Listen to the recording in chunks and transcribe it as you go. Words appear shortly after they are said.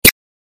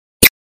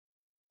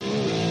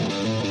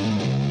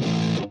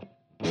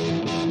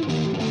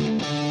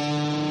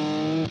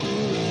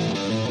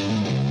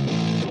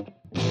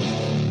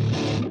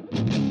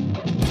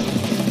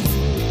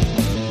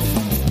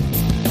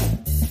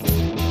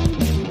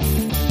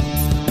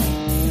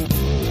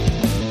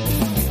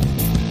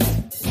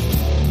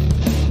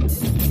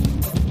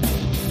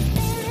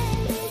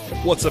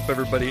What's up,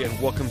 everybody,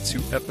 and welcome to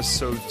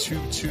episode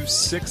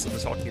 226 of the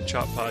Talking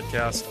Chop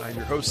podcast. I'm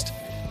your host,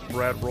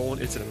 Brad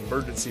Rowland. It's an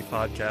emergency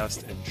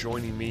podcast, and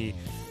joining me,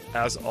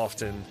 as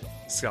often,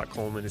 Scott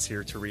Coleman is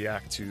here to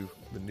react to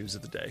the news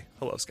of the day.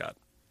 Hello, Scott.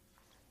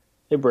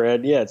 Hey,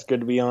 Brad. Yeah, it's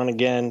good to be on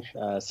again.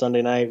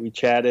 Sunday night we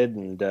chatted,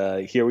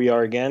 and here we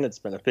are again. It's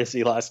been a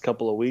busy last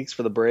couple of weeks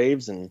for the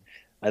Braves, and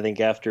I think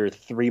after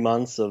 3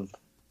 months of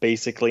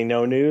basically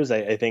no news,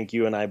 I think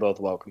you and I both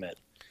welcome it.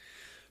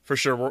 For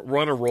sure. We're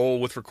on a roll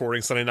with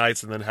recording Sunday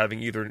nights and then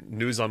having either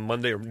news on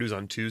Monday or news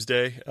on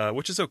Tuesday,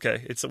 which is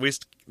okay. It's at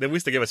least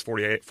they give us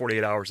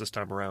 48 hours this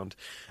time around.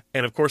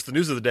 And, of course, the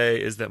news of the day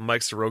is that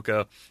Mike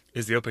Soroka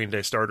is the opening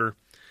day starter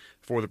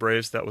for the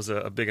Braves. That was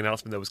a big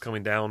announcement that was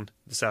coming down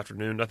this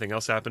afternoon. Nothing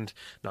else happened.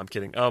 No, I'm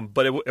kidding.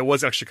 But it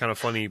was actually kind of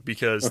funny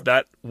because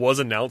that was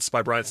announced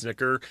by Brian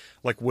Snitker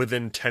like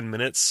within 10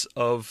 minutes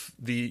of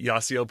the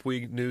Yasiel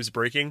Puig news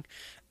breaking.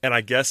 And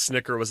I guess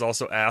Snitker was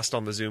also asked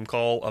on the Zoom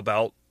call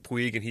about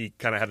Puig, and he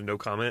kind of had a no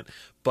comment.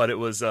 But it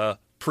was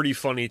pretty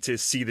funny to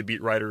see the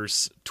beat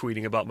writers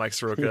tweeting about Mike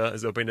Soroka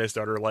as opening day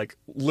starter like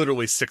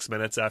literally 6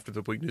 minutes after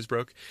the Puig news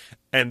broke.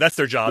 And that's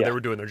their job. Yeah. They were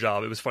doing their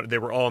job. It was funny. They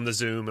were all on the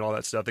Zoom and all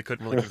that stuff. They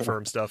couldn't really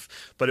confirm stuff.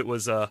 But it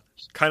was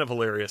kind of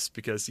hilarious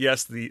because,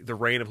 yes, the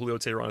reign of Julio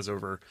Teheran is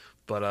over,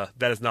 but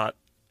that is not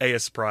A, a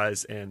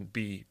surprise, and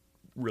B,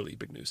 really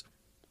big news.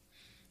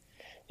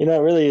 You know,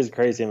 it really is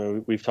crazy. I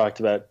mean, we've talked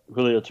about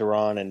Julio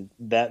Teheran, and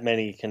that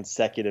many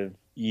consecutive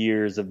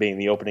years of being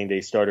the opening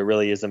day starter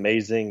really is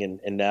amazing.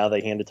 And now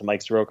they hand it to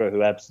Mike Soroka,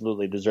 who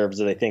absolutely deserves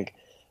it. I think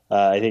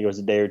it was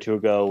a day or two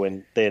ago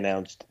when they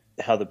announced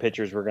how the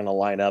pitchers were going to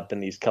line up in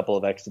these couple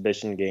of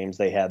exhibition games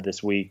they had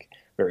this week,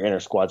 or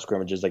inter-squad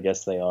scrimmages, I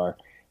guess they are,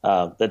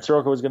 that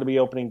Soroka was going to be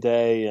opening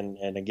day.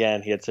 And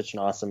again, he had such an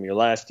awesome year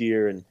last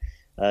year.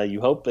 And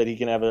you hope that he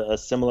can have a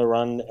similar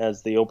run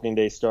as the opening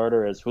day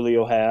starter as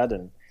Julio had.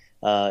 And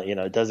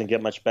it doesn't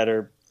get much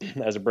better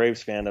as a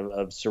Braves fan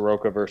of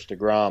Soroka versus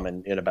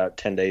DeGrom in about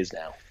 10 days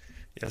now.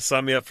 Yeah,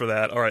 sign me up for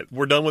that. All right,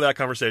 we're done with that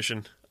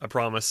conversation, I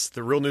promise.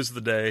 The real news of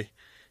the day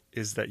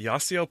is that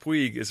Yasiel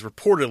Puig is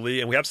reportedly,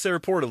 and we have to say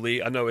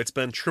reportedly, I know it's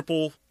been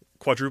triple,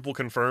 quadruple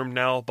confirmed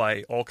now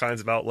by all kinds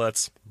of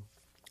outlets,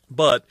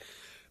 but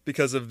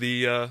because of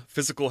the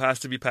physical has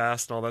to be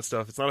passed and all that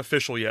stuff, it's not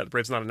official yet. The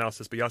Braves not announced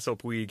this, but Yasiel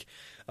Puig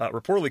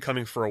reportedly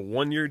coming for a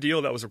 1-year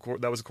deal. That was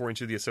according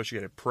to the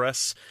Associated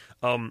Press.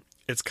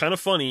 It's kind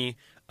of funny.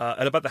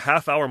 At about the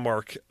half-hour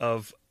mark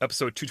of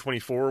episode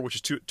 224, which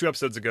is two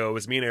episodes ago, it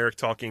was me and Eric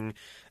talking,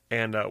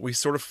 and we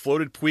sort of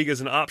floated Puig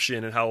as an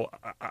option, and how,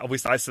 at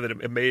least I said that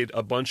it made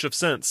a bunch of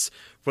sense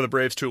for the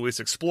Braves to at least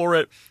explore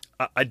it.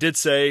 I did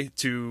say,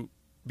 to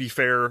be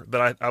fair,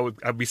 that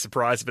I'd be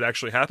surprised if it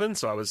actually happened,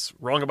 so I was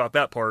wrong about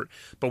that part.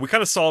 But we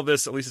kind of saw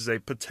this at least as a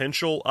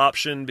potential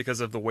option because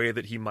of the way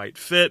that he might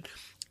fit.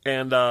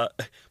 And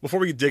before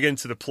we dig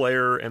into the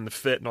player and the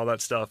fit and all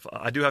that stuff,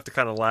 I do have to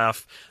kind of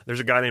laugh. There's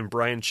a guy named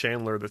Brian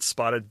Chandler that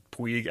spotted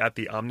Puig at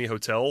the Omni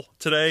Hotel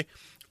today,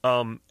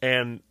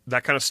 and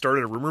that kind of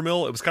started a rumor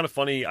mill. It was kind of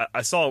funny.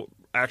 I saw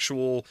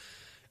actual,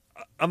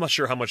 I'm not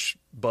sure how much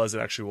buzz it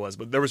actually was,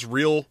 but there was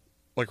real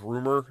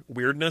rumor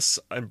weirdness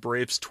on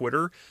Braves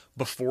Twitter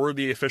before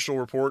the official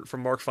report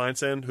from Mark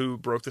Feinsand, who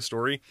broke the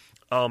story.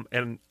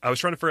 And I was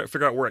trying to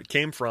figure out where it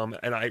came from,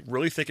 and I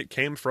really think it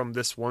came from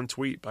this one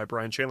tweet by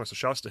Brian Chandler. So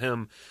shouts to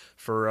him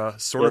for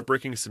sort of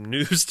breaking some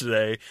news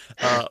today.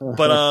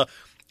 But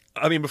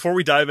I mean, before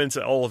we dive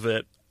into all of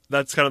it,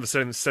 that's kind of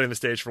setting the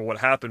stage for what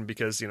happened,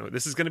 because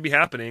this is going to be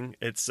happening.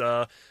 It's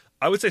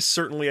I would say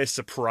certainly a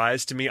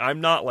surprise to me.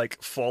 I'm not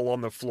fall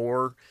on the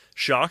floor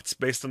shocked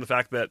based on the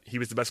fact that he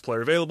was the best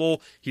player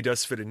available. He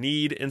does fit a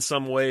need in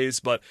some ways,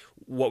 but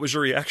what was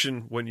your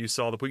reaction when you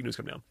saw the Puig news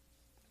come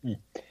down?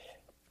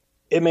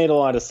 It made a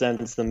lot of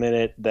sense the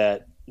minute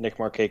that Nick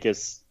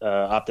Markakis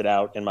opted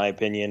out, in my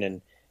opinion,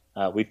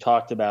 and we've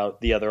talked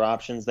about the other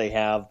options they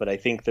have, but I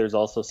think there's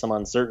also some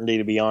uncertainty,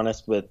 to be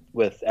honest,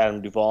 with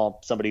Adam Duvall,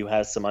 somebody who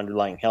has some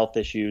underlying health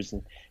issues,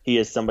 and he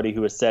is somebody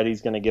who has said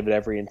he's going to give it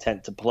every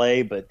intent to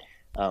play, but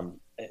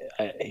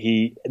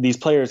these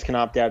players can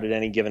opt out at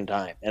any given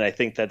time, and I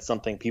think that's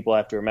something people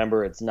have to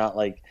remember. It's not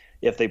like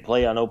if they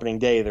play on opening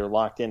day, they're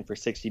locked in for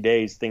 60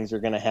 days. Things are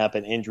going to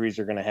happen. Injuries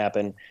are going to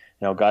happen.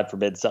 God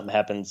forbid something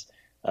happens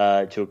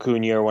to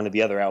Acuna or one of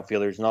the other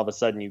outfielders, and all of a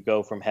sudden you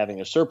go from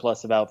having a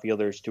surplus of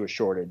outfielders to a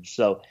shortage.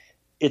 So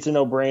it's a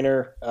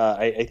no-brainer.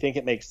 I think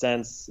it makes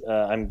sense.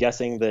 I'm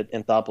guessing that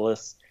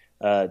Anthopoulos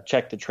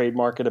checked the trade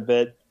market a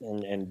bit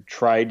and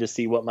tried to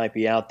see what might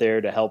be out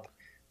there to help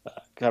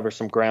cover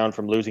some ground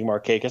from losing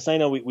Markakis. I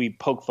know we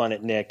poke fun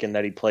at Nick and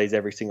that he plays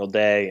every single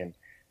day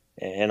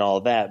and all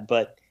of that,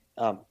 but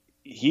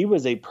he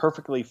was a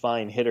perfectly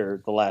fine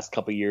hitter the last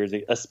couple of years,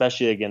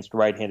 especially against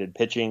right-handed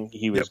pitching.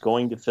 He was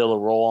going to fill a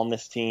role on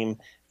this team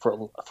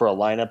for a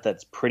lineup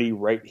that's pretty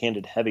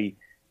right-handed heavy.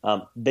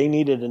 They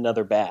needed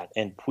another bat,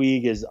 and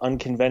Puig is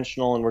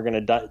unconventional, and we're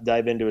going to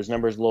dive into his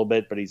numbers a little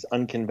bit, but he's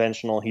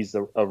unconventional. He's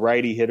a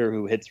righty hitter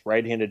who hits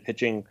right-handed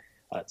pitching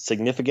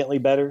significantly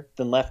better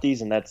than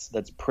lefties, and that's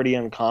pretty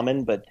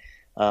uncommon. But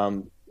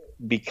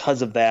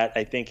because of that,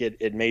 I think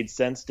it made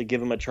sense to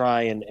give him a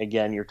try. And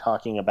again, you're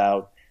talking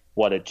about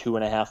what, a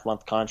 2.5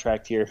 month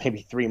contract here,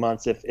 maybe 3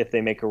 months if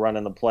they make a run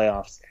in the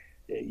playoffs.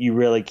 You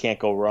really can't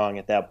go wrong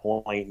at that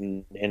point,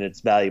 and it's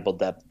valuable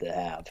depth to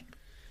have.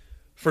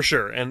 For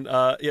sure. And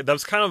yeah, that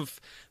was kind of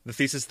the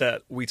thesis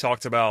that we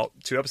talked about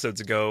 2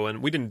 episodes ago,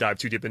 and we didn't dive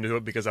too deep into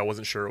it because I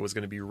wasn't sure it was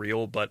going to be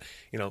real. But,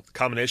 the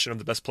combination of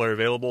the best player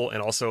available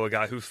and also a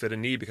guy who fit a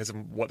need because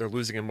of what they're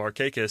losing in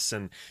Markakis,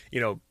 and,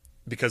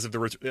 because of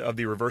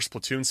the reverse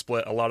platoon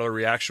split, a lot of the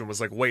reaction was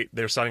like, wait,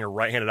 they're signing a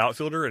right-handed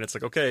outfielder, and it's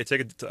like, okay,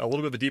 take a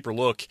little bit of a deeper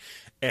look,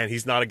 and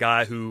he's not a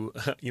guy who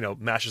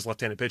matches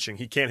left-handed pitching.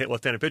 He can't hit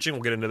left-handed pitching.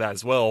 We'll get into that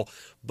as well,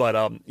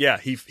 but yeah,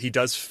 he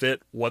does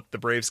fit what the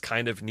Braves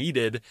kind of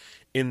needed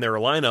in their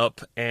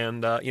lineup,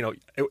 and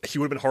he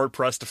would have been hard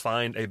pressed to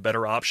find a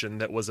better option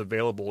that was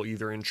available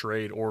either in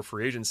trade or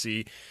free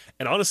agency.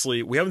 And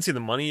honestly, we haven't seen the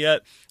money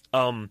yet.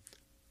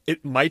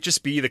 It might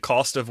just be the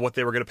cost of what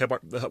they were going to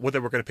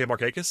pay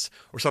Markakis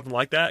or something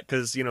like that,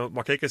 because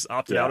Markakis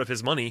opted out of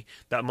his money.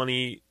 That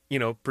money,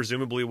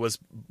 presumably was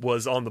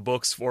on the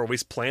books, or at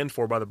least planned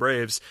for by the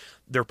Braves.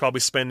 They're probably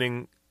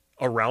spending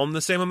around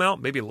the same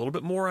amount, maybe a little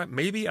bit more.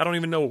 Maybe, I don't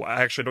even know.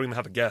 I actually don't even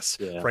have a guess,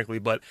 frankly.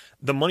 But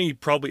the money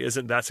probably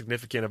isn't that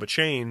significant of a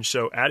change.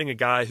 So adding a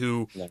guy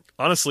who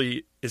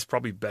honestly is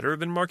probably better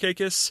than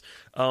Markakis,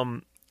 not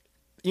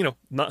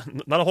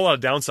a whole lot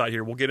of downside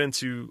here. We'll get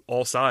into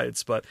all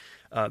sides, but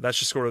that's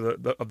just sort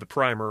of the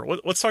primer.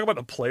 Let's talk about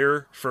the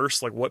player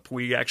first, like what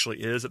Puig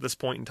actually is at this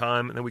point in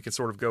time, and then we can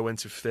sort of go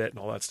into fit and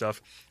all that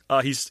stuff.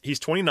 He's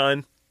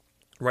 29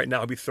 right now.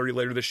 He'll be 30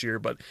 later this year,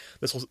 but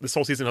this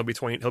whole season he'll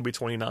be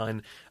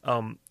 29.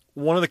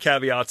 One of the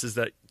caveats is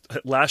that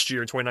last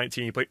year in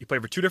 2019, he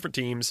played for 2 different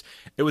teams.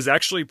 It was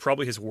actually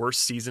probably his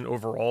worst season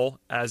overall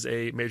as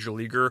a major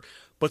leaguer,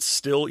 but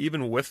still,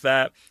 even with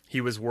that, he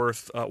was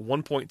worth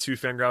 1.2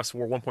 Fangraphs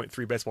WAR,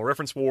 1.3 Baseball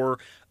Reference WAR.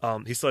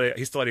 He still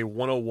had a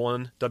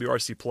 101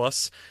 WRC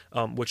plus,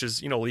 which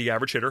is league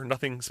average hitter.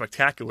 Nothing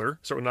spectacular,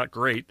 certainly not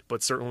great,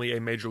 but certainly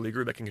a major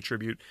leaguer that can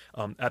contribute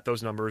at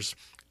those numbers.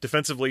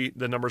 Defensively,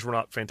 the numbers were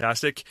not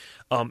fantastic,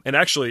 and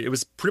actually, it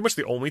was pretty much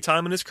the only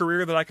time in his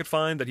career that I could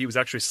find that he was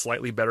actually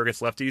slightly better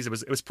against lefties.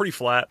 It was pretty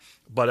flat,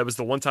 but it was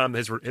the one time that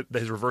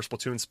his reverse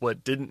platoon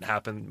split didn't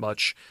happen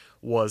much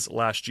was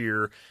last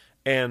year.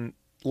 And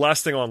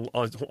last thing on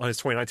his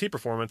 2019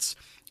 performance,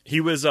 he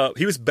was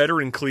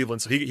better in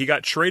Cleveland. So he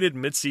got traded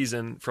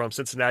midseason from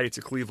Cincinnati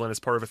to Cleveland as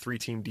part of a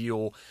 3-team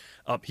deal.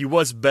 He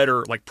was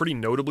better, like pretty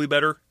notably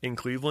better in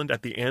Cleveland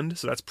at the end.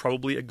 So that's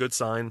probably a good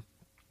sign.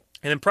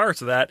 And then prior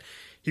to that,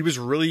 he was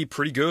really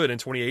pretty good in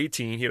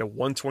 2018. He had a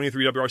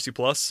 123 WRC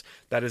plus.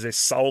 That is a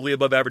solidly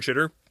above average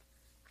hitter.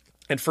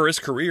 And for his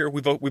career, we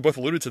both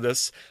alluded to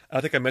this.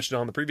 I think I mentioned it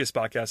on the previous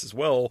podcast as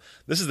well.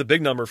 This is the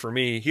big number for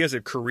me. He has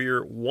a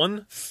career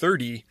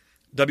 130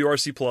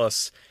 WRC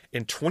plus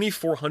in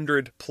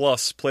 2,400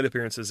 plus plate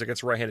appearances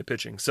against right-handed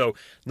pitching. So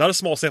not a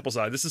small sample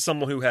size. This is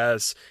someone who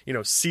has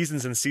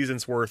seasons and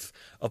seasons worth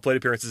of plate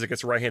appearances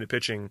against right-handed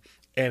pitching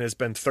and has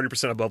been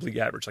 30% above league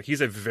average. Like, he's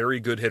a very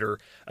good hitter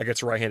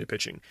against right-handed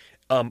pitching.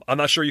 I'm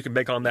not sure you can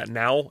bank on that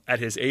now at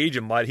his age.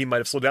 He might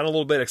have slowed down a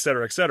little bit, et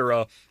cetera, et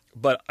cetera.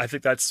 But I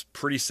think that's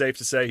pretty safe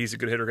to say he's a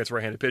good hitter against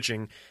right-handed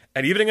pitching.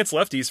 And even against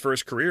lefties for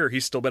his career,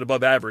 he's still been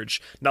above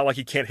average. Not like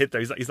he can't hit that.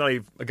 He's not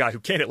a guy who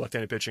can't hit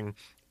left-handed pitching.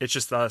 It's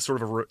just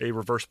sort of a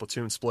reverse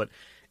platoon split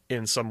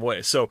in some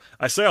way. So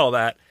I say all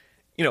that,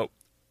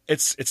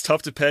 it's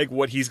tough to peg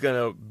what he's going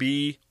to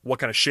be, what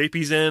kind of shape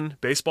he's in,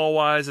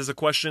 baseball-wise, is a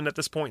question at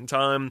this point in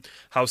time.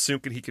 How soon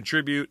can he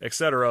contribute, et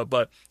cetera.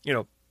 But,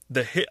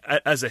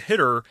 as a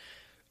hitter,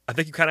 I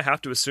think you kind of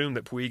have to assume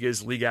that Puig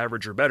is league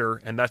average or better,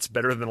 and that's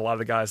better than a lot of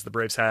the guys the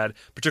Braves had,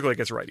 particularly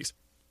against righties.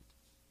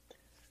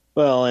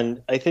 Well,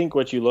 and I think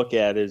what you look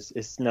at is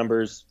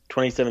numbers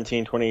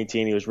 2017,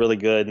 2018, he was really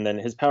good, and then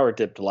his power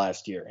dipped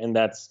last year, and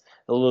that's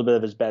a little bit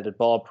of his batted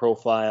ball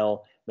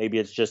profile. Maybe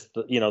it's just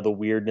the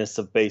weirdness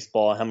of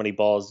baseball, how many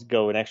balls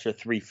go an extra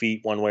 3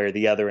 feet one way or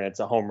the other, and it's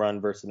a home run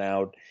versus an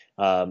out.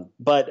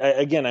 But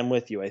again, I'm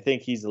with you. I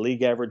think he's a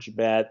league average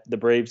bat. The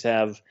Braves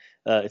have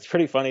it's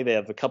pretty funny. They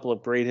have a couple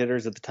of great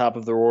hitters at the top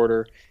of their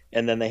order,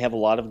 and then they have a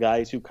lot of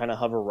guys who kind of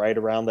hover right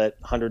around that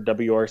 100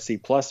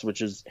 WRC plus,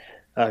 which is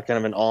kind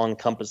of an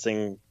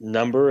all-encompassing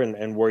number,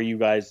 and where you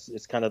guys,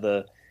 it's kind of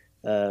the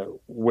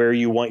where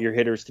you want your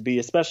hitters to be,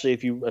 especially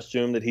if you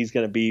assume that he's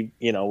going to be,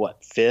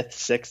 fifth,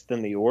 sixth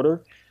in the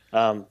order.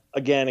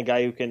 Again, a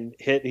guy who can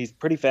hit. He's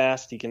pretty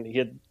fast. He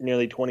had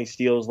nearly 20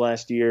 steals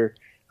last year.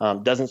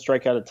 Doesn't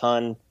strike out a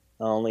ton.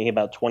 Only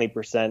about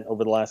 20%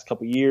 over the last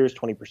couple of years,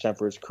 20%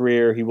 for his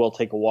career. He will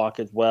take a walk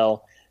as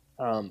well.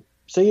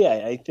 So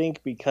yeah, I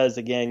think because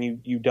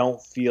again, you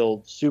don't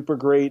feel super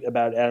great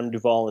about Adam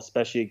Duvall,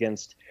 especially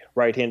against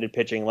right-handed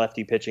pitching.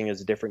 Lefty pitching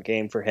is a different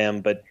game for him,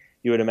 but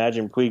you would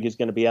imagine Puig is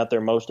going to be out there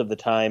most of the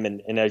time.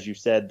 And as you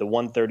said, the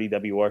 130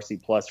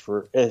 WRC plus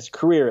for his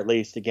career, at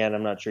least. Again,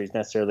 I'm not sure he's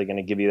necessarily going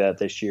to give you that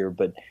this year,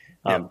 but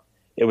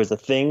it was a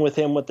thing with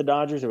him with the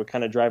Dodgers. It would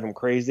kind of drive him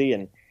crazy.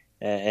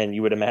 And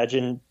you would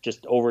imagine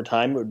just over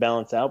time it would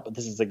balance out. But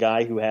this is a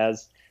guy who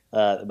has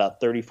about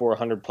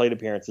 3,400 plate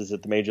appearances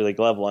at the major league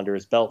level under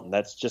his belt, and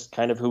that's just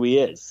kind of who he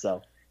is.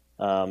 So,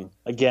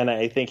 again,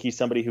 I think he's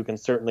somebody who can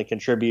certainly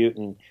contribute,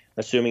 and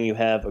assuming you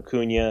have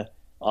Acuna,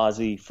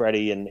 Ozzie,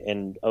 Freddie,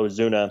 and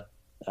Ozuna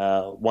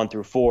 1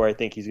 through 4, I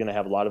think he's going to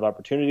have a lot of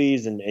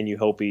opportunities, and you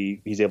hope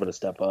he's able to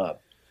step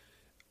up.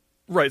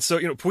 Right, so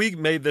Puig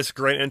made this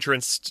great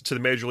entrance to the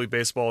Major League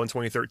Baseball in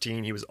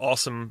 2013. He was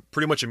awesome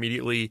pretty much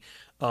immediately,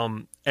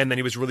 and then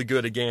he was really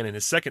good again in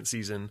his second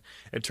season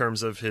in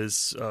terms of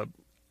his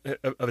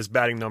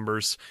batting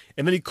numbers.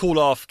 And then he cooled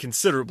off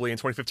considerably in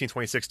 2015,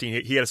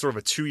 2016. He had a sort of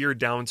a 2-year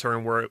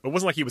downturn where it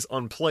wasn't like he was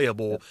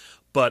unplayable,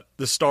 but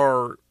the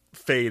star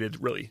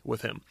faded really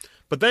with him.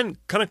 But then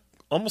kind of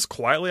almost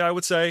quietly, I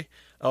would say,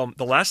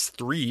 the last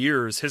 3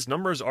 years, his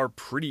numbers are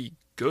pretty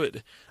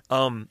good.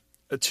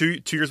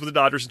 2 years with the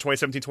Dodgers in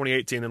 2017,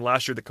 2018, and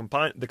last year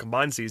the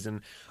combined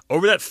season.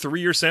 Over that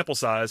 3-year sample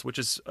size, which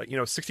is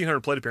 1,600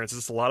 plate appearances,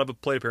 it's a lot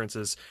of plate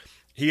appearances.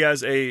 He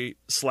has a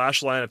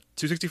slash line of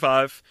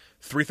 265,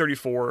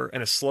 334,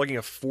 and a slugging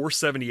of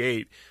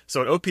 478.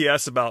 So an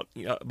OPS about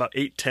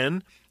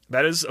 810.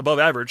 That is above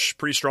average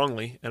pretty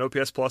strongly. An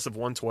OPS plus of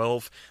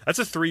 112. That's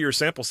a 3-year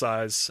sample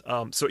size.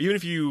 So even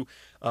if you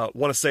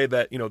want to say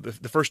that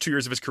the first 2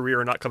 years of his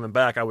career are not coming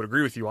back, I would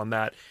agree with you on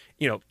that.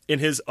 In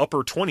his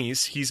upper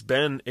 20s, he's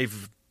been a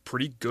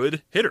pretty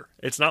good hitter.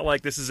 It's not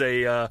like this is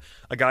a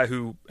guy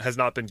who has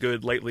not been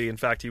good lately. In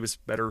fact, he was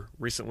better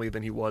recently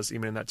than he was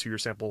even in that 2-year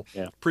sample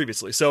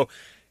previously. So,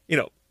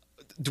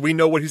 do we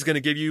know what he's going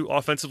to give you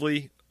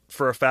offensively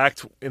for a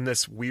fact in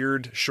this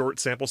weird short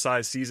sample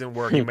size season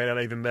where he may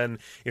not even been,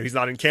 he's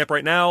not in camp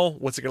right now?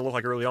 What's it going to look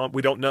like early on?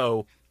 We don't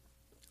know.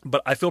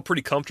 But I feel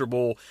pretty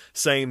comfortable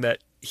saying that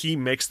he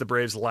makes the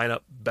Braves lineup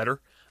better.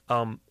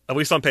 At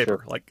least on paper.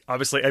 Sure. Like,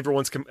 obviously,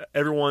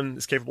 everyone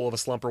is capable of a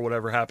slump or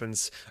whatever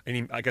happens.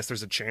 And I guess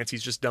there's a chance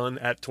he's just done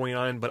at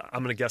 29, but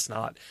I'm going to guess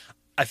not.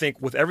 I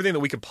think with everything that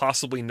we could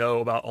possibly know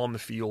about on the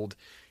field,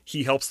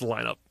 he helps the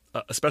lineup,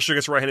 especially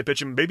against right-handed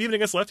pitching, maybe even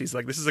against lefties.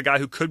 Like, this is a guy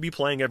who could be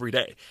playing every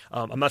day.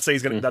 I'm not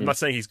saying I'm not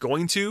saying he's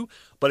going to,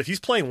 but if he's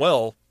playing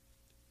well,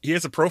 he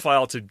has a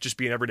profile to just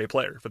be an everyday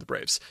player for the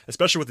Braves,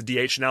 especially with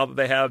the DH now that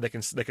they have. They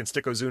can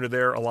stick Ozuna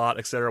there a lot,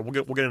 etc. We'll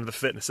get into the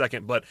fit in a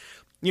second, but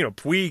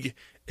Puig,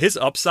 his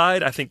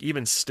upside, I think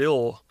even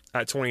still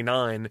at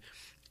 29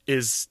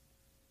 is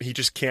he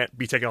just can't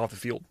be taken off the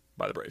field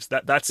by the Braves.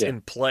 That's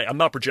in play. I'm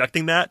not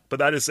projecting that, but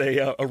that is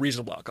a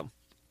reasonable outcome.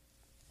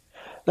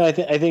 No, I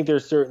think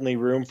there's certainly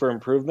room for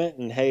improvement.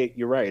 And hey,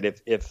 you're right.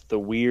 If the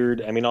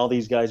weird, all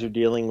these guys are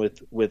dealing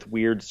with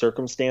weird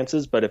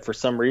circumstances, but if for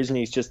some reason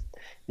he's just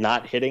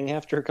not hitting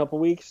after a couple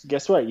weeks,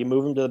 guess what? You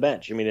move him to the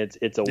bench.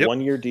 It's a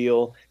 1-year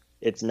deal.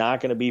 It's not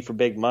going to be for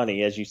big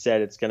money, as you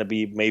said. It's going to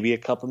be maybe a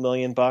couple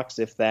 $1,000,000,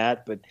 if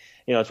that. But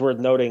it's worth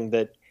noting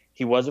that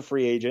he was a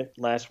free agent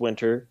last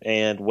winter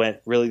and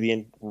went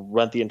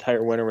the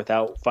entire winter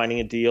without finding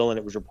a deal. And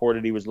it was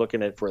reported he was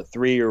looking for a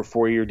 3 or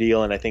 4-year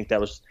deal, and I think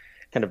that was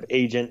kind of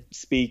agent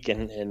speak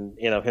and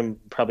him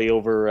probably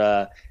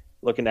over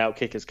looking to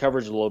outkick his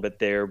coverage a little bit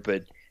there.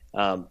 But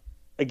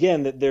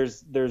again,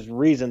 there's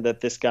reason that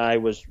this guy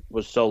was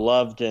so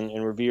loved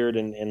and revered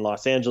in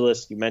Los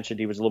Angeles. You mentioned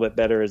he was a little bit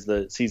better as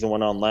the season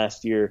went on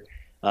last year.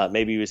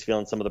 Maybe he was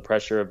feeling some of the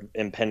pressure of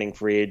impending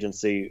free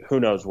agency. Who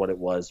knows what it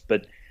was?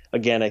 But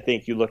again, I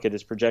think you look at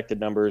his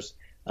projected numbers.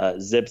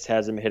 Zips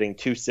has him hitting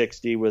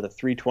 260 with a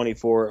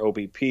 324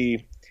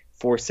 OBP.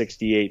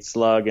 468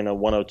 slug and a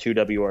 102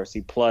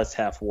 WRC plus,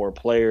 half WAR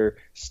player.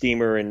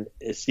 Steamer's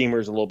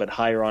a little bit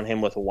higher on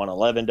him with a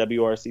 111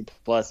 WRC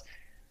plus.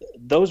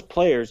 Those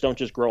players don't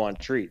just grow on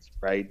trees,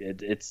 right?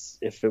 It's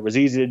if it was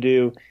easy to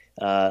do,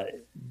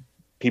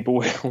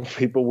 people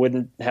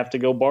wouldn't have to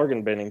go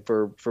bargain binning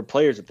for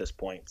players at this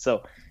point.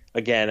 So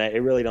again, I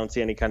really don't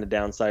see any kind of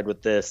downside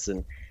with this,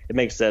 and it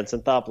makes sense.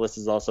 And Anthopoulos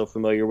is also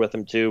familiar with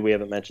him too. We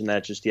haven't mentioned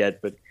that just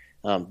yet, but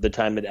the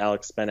time that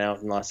Alex spent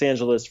out in Los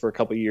Angeles for a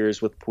couple of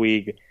years with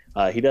Puig,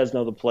 he does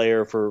know the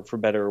player for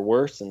better or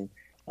worse, and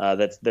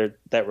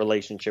that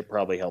relationship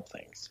probably helped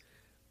things.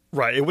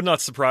 Right. It would not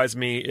surprise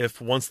me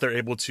if once they're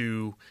able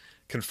to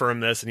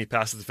confirm this and he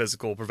passes the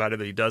physical, provided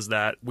that he does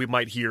that, we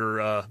might hear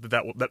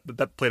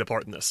that played a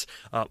part in this.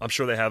 I'm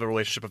sure they have a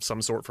relationship of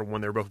some sort from when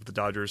they were both with the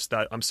Dodgers.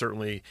 That I'm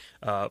certainly.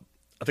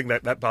 I think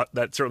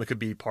that certainly could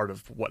be part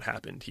of what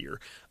happened here.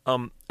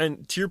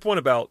 And to your point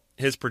about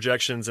his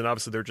projections, and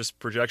obviously they're just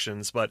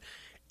projections, but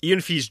even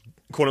if he's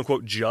quote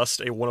unquote just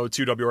a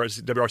 102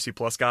 WRC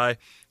plus guy,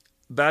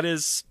 that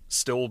is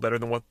still better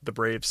than what the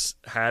Braves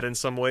had in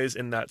some ways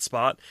in that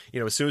spot.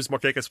 As soon as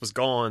Markakis was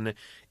gone,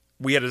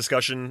 we had a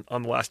discussion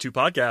on the last 2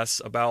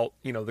 podcasts about,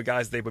 the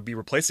guys they would be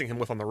replacing him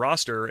with on the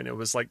roster. And it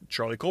was like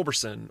Charlie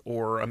Culberson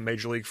or a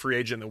major league free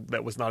agent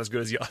that was not as good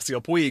as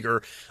Yasiel Puig,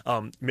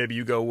 or maybe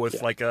you go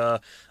with like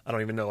a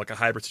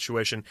hybrid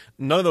situation.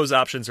 None of those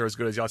options are as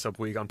good as Yasiel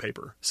Puig on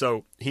paper.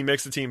 So he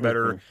makes the team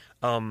better.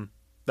 Mm-hmm.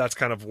 That's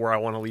kind of where I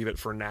want to leave it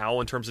for now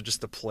in terms of just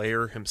the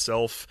player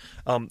himself.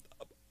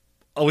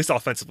 At least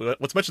offensively.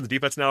 Let's mention the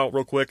defense now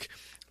real quick.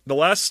 The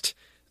last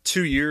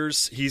 2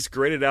 years, he's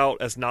graded out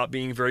as not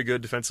being very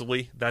good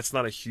defensively. That's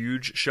not a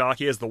huge shock.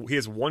 He has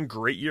one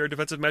great year of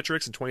defensive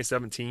metrics in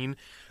 2017.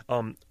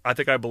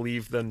 I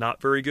believe the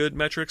not very good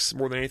metrics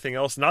more than anything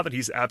else. Not that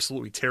he's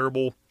absolutely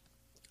terrible.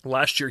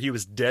 Last year he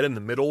was dead in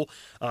the middle.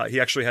 He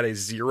actually had a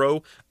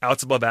 0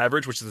 outs above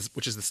average, which is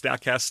the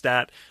Statcast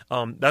stat.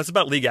 That's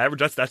about league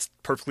average. That's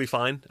perfectly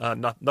fine.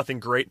 Nothing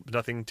great, but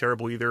nothing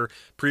terrible either.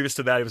 Previous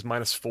to that, he was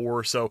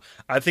 -4. So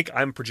I think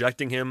I'm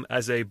projecting him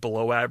as a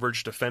below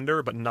average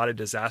defender, but not a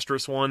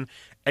disastrous one.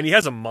 And he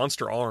has a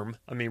monster arm.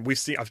 I mean, we've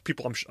seen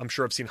people. I'm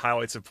sure I've seen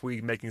highlights of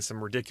Puig making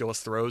some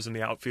ridiculous throws in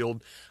the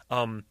outfield.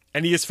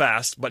 And he is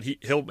fast, but he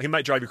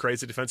might drive you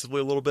crazy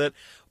defensively a little bit.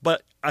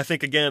 But I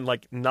think again,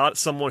 like not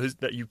someone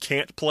that you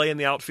can't play in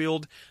the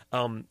outfield.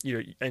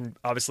 And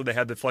obviously they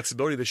had the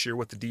flexibility this year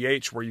with the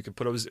DH where you could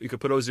put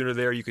Ozuna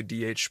there, you could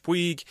DH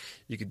Puig,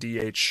 you could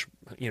DH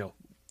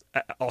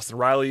Austin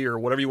Riley or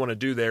whatever you want to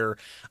do there.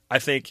 I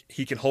think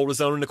he can hold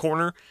his own in the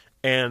corner,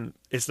 and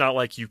it's not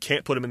like you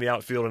can't put him in the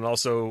outfield. And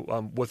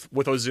also with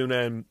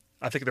Ozuna, and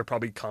I think they're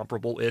probably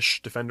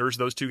comparable-ish defenders,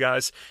 those two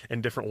guys,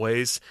 in different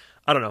ways.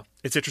 I don't know.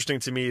 It's interesting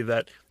to me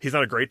that he's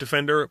not a great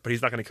defender, but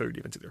he's not going to kill your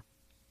defense either.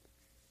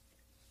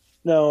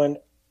 No, and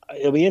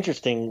it'll be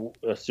interesting,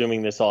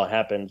 assuming this all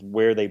happens,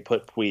 where they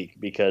put Puig,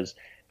 because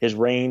his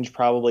range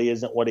probably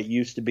isn't what it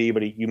used to be,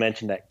 but you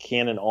mentioned that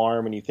cannon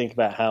arm, and you think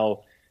about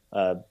how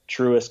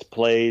Truist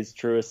plays,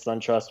 Truist,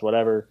 SunTrust,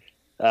 whatever.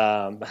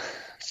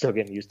 Still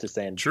getting used to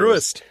saying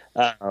Truist.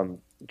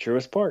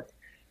 Truist Park.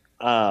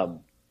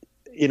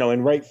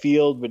 In right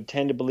field would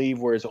tend to believe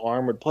where his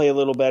arm would play a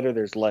little better.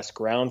 There's less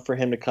ground for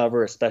him to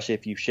cover, especially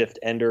if you shift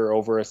Ender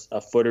over a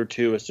foot or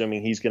two,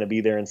 assuming he's going to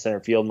be there in center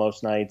field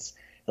most nights,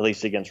 at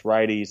least against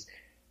righties.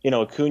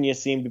 Acuna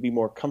seemed to be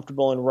more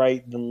comfortable in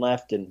right than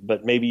left,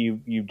 but maybe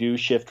you do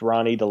shift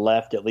Ronnie to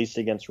left, at least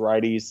against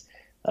righties.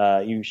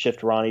 You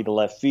shift Ronnie to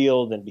left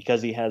field, and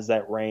because he has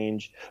that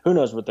range, who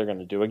knows what they're going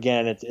to do.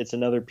 Again, it's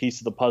another piece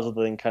of the puzzle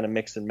that they can kind of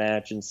mix and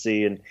match and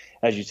see. And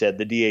as you said,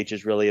 the DH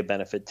is really a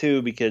benefit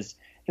too, because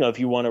if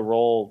you want to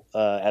roll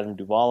Adam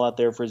Duvall out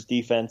there for his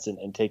defense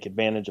and take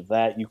advantage of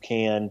that, you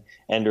can.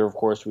 Ender, of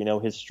course, we know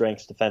his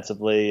strengths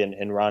defensively,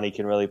 and Ronnie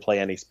can really play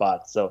any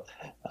spot. So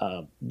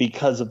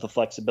because of the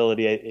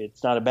flexibility,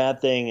 it's not a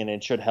bad thing, and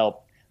it should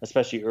help,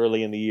 especially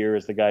early in the year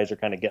as the guys are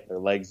kind of getting their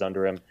legs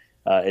under him.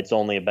 It's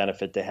only a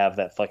benefit to have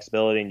that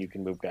flexibility, and you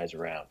can move guys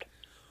around.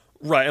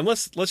 Right, and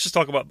let's just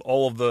talk about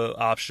all of the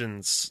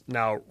options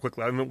now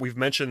quickly. I mean, we've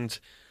mentioned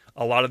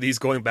a lot of these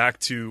going back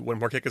to when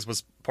Markakis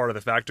was part of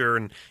the factor,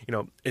 and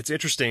it's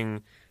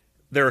interesting.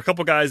 There are a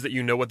couple guys that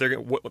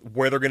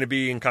where they're going to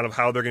be and kind of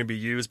how they're going to be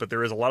used, but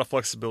there is a lot of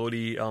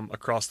flexibility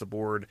across the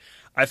board.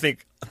 I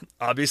think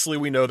obviously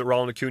we know that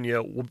Ronald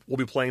Acuna will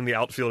be playing the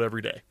outfield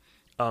every day.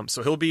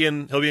 So he'll be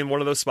in one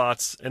of those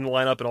spots in the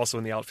lineup and also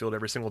in the outfield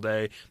every single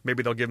day.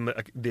 Maybe they'll give him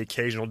the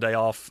occasional day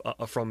off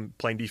from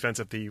playing defense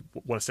if they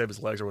want to save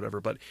his legs or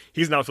whatever. But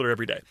he's an outfielder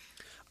every day.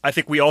 I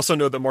think we also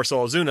know that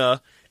Marcell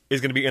Ozuna is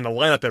going to be in the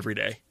lineup every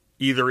day,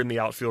 either in the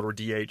outfield or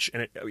DH.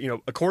 And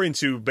according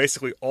to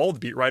basically all the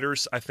beat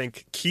writers, I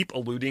think keep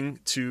alluding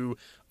to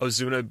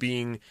Ozuna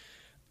being,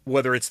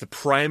 whether it's the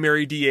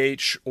primary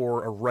DH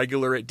or a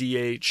regular at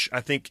DH,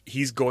 I think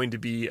he's going to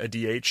be a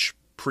DH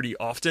pretty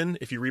often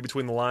if you read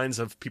between the lines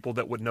of people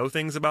that would know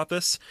things about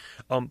this.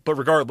 But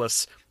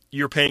regardless,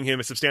 you're paying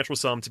him a substantial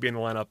sum to be in the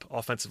lineup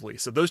offensively.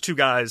 So those two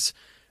guys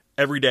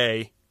every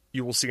day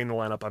you will see in the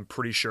lineup, I'm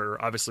pretty sure,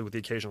 obviously with the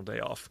occasional day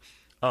off.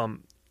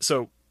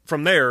 So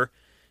from there,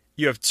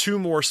 you have two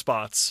more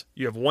spots.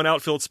 You have one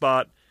outfield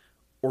spot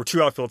or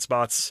two outfield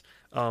spots,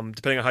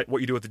 depending on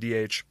what you do with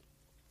the DH.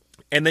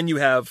 And then you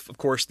have, of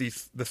course, the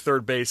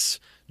third base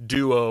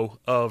duo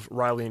of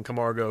Riley and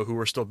Camargo, who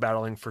are still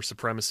battling for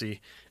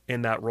supremacy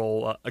in that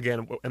role.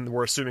 Again, and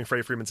we're assuming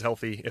Freddie Freeman's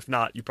healthy. If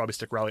not, you probably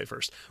stick Riley at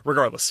first.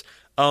 Regardless,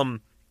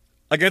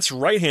 against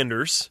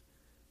right-handers,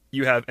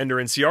 you have Ender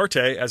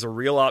Inciarte as a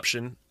real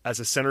option, as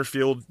a center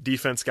field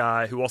defense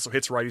guy who also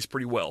hits righties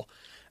pretty well.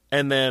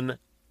 And then,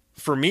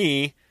 for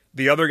me,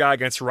 the other guy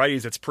against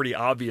righties that's pretty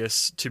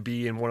obvious to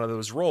be in one of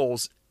those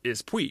roles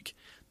is Puig.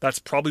 That's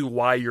probably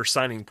why you're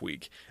signing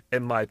Puig,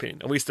 in my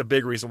opinion. At least a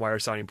big reason why you're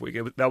signing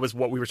Puig. That was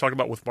what we were talking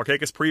about with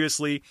Markakis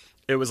previously.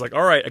 It was like,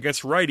 all right,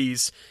 against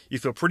righties, you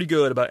feel pretty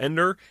good about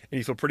Ender, and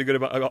you feel pretty good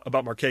about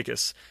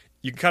Markakis.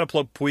 You can kind of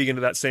plug Puig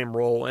into that same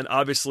role, and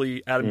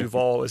obviously Adam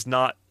Duvall is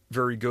not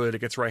very good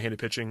against right-handed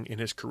pitching in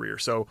his career.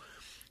 So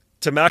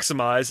to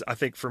maximize, I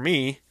think for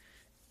me,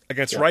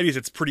 against righties,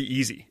 it's pretty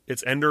easy.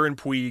 It's Ender and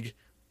Puig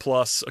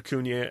plus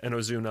Acuna and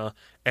Ozuna,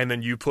 and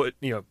then you put,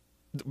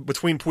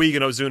 between Puig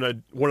and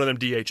Ozuna, one of them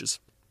DHs.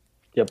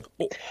 Yep.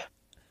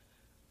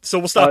 So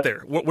we'll stop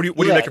there. What do you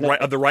make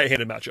of the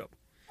right-handed matchup?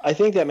 I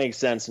think that makes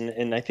sense,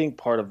 and I think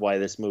part of why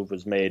this move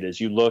was made is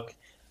you look,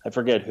 I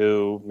forget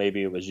who,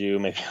 maybe it was you,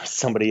 maybe it was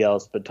somebody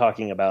else, but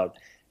talking about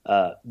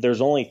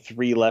there's only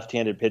 3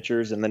 left-handed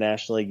pitchers in the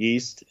National League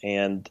East,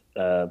 and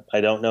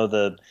I don't know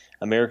the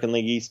American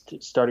League East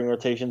starting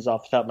rotations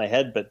off the top of my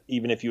head, but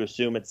even if you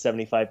assume it's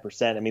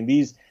 75%, I mean,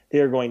 these they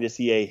are going to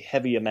see a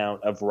heavy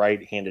amount of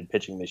right-handed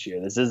pitching this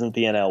year. This isn't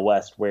the NL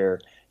West where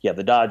you have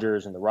the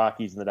Dodgers and the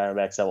Rockies and the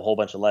Diamondbacks have a whole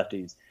bunch of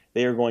lefties.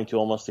 They are going to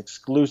almost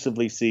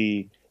exclusively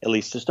see, at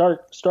least to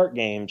start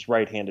games,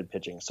 right-handed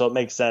pitching. So it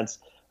makes sense.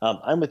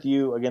 I'm with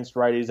you against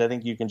righties. I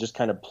think you can just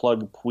kind of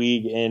plug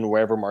Puig in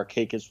wherever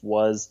Markakis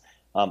was.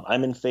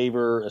 I'm in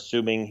favor,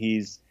 assuming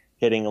he's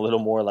hitting a little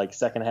more like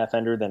second half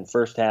Ender than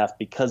first half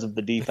because of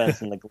the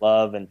defense and the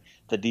glove and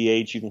the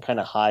DH. You can kind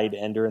of hide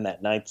Ender in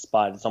that ninth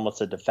spot. It's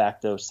almost a de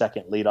facto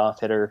second leadoff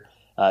hitter.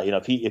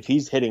 If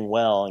he's hitting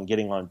well and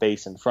getting on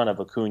base in front of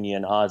Acuna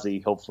and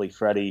Ozzie, hopefully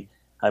Freddie,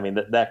 I mean,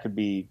 that could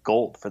be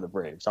gold for the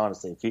Braves,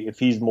 honestly. If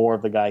he's more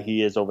of the guy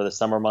he is over the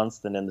summer months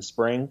than in the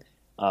spring,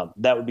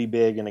 that would be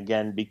big. And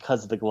again,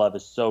 because the glove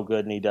is so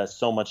good and he does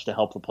so much to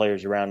help the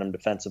players around him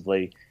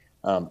defensively,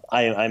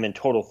 I'm in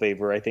total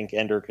favor. I think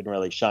Ender can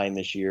really shine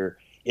this year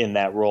in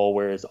that role,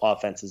 whereas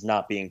offense is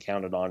not being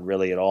counted on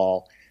really at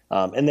all.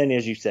 And then,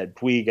 as you said,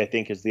 Puig, I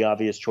think, is the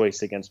obvious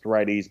choice against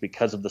righties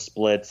because of the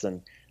splits.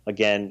 And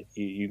again,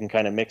 you can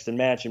kind of mix and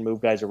match and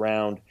move guys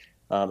around,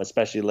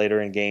 especially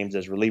later in games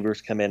as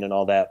relievers come in and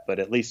all that. But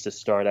at least to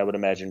start, I would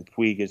imagine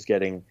Puig is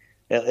getting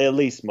at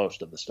least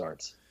most of the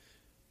starts.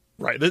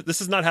 Right. This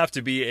does not have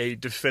to be a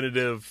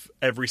definitive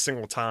every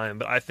single time,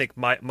 but I think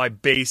my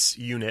base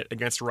unit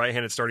against a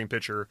right-handed starting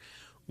pitcher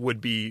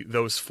would be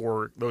those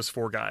four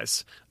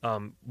guys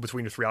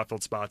between your three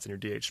outfield spots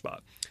and your DH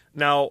spot.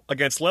 Now,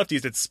 against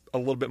lefties, it's a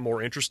little bit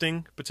more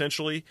interesting,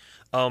 potentially.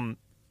 And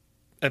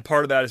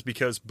part of that is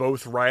because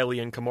both Riley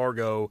and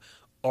Camargo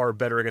are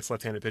better against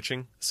left-handed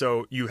pitching.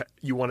 So you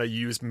want to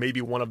use maybe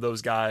one of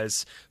those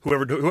guys,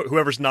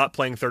 whoever's not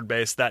playing third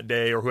base that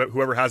day or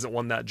whoever hasn't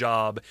won that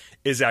job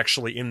is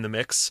actually in the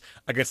mix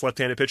against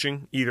left-handed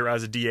pitching, either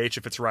as a DH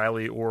if it's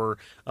Riley or,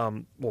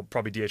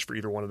 probably DH for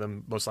either one of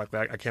them, most likely.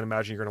 I can't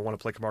imagine you're going to want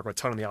to play Camargo a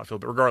ton in the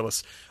outfield, but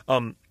regardless,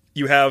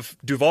 you have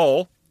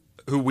Duvall,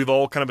 who we've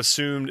all kind of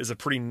assumed is a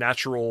pretty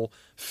natural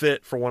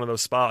fit for one of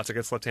those spots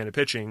against left-handed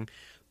pitching.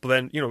 But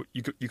then,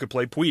 you could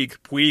play Puig.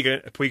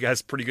 Puig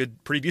has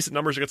pretty decent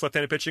numbers against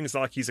left-handed pitching. It's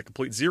not like he's a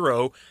complete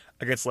zero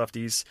against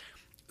lefties.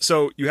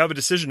 So you have a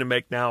decision to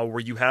make now where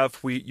you have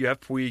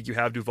Puig, you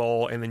have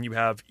Duvall, and then you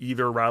have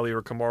either Riley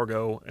or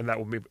Camargo, and that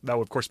would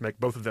of course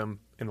make both of them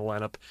in the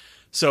lineup.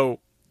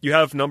 So you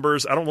have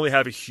numbers. I don't really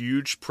have a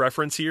huge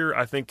preference here.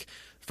 I think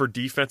for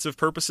defensive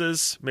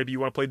purposes, maybe you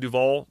want to play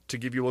Duvall to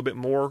give you a little bit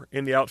more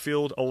in the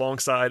outfield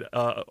alongside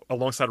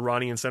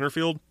Ronnie in center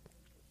field.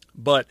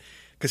 But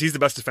because he's the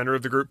best defender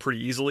of the group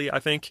pretty easily, I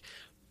think.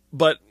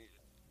 But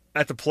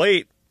at the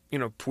plate,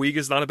 Puig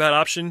is not a bad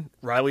option.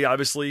 Riley,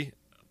 obviously,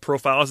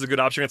 profiles is a good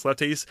option against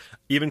lefties.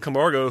 Even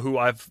Camargo, who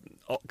I've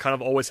kind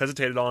of always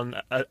hesitated on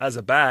as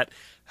a bat,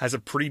 has a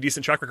pretty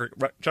decent track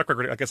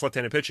record against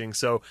left-handed pitching.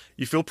 So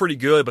you feel pretty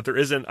good, but there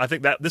isn't. I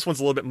think that this one's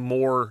a little bit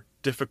more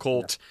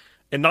difficult,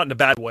 and not in a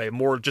bad way.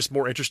 More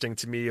interesting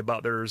to me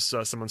about there's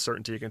some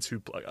uncertainty against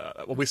who,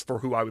 at least for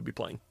who I would be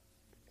playing.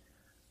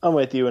 I'm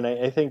with you, and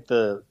I think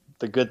the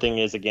good thing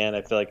is, again,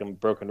 I feel like I'm a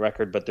broken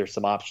record, but there's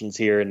some options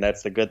here, and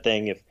that's the good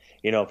thing. If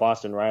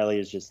Austin Riley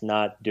is just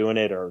not doing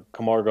it, or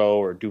Camargo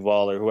or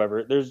Duvall or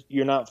whoever,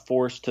 you're not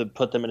forced to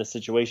put them in a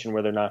situation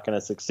where they're not going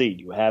to succeed.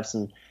 You have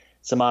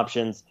some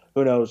options.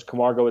 Who knows?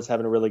 Camargo is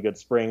having a really good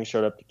spring,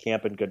 showed up to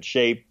camp in good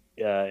shape.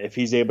 If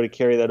he's able to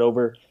carry that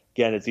over,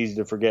 again, it's easy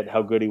to forget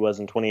how good he was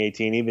in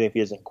 2018. Even if he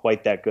isn't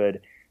quite that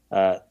good,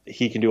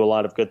 he can do a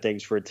lot of good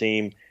things for a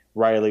team.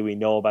 Riley, we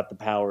know about the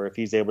power. If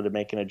he's able to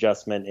make an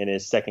adjustment in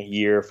his second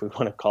year, if we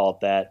want to call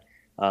it that,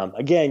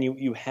 again,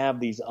 you have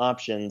these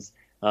options.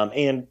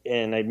 And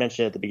I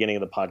mentioned it at the beginning of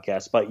the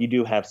podcast, but you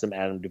do have some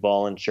Adam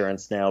Duvall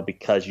insurance now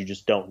because you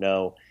just don't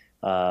know.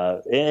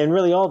 And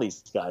really all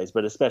these guys,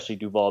 but especially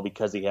Duvall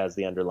because he has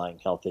the underlying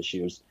health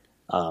issues.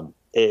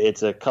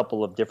 It's a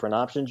couple of different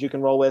options you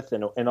can roll with,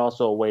 and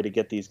also a way to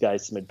get these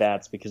guys some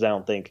at-bats, because I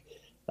don't think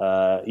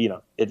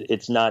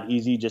it's not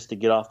easy just to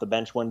get off the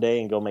bench one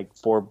day and go make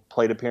 4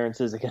 plate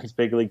appearances against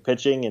big league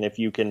pitching. And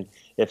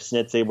if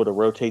Snit's able to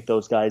rotate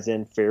those guys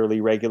in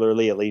fairly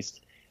regularly, at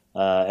least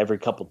every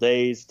couple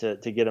days to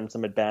get them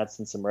some at-bats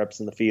and some reps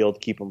in the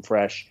field, keep them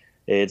fresh,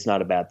 it's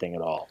not a bad thing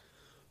at all.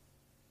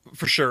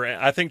 For sure.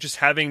 I think just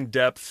having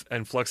depth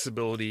and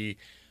flexibility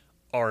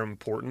are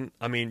important.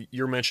 I mean,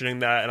 you're mentioning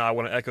that, and I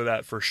want to echo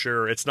that for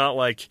sure. It's not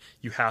like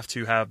you have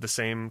to have the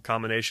same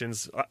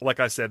combinations. Like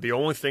I said, the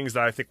only things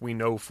that I think we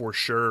know for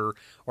sure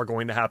are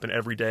going to happen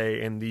every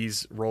day in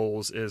these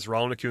roles is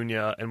Ronald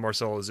Acuna and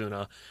Marcell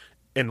Ozuna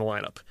in the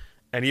lineup.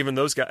 And even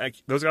those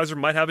guys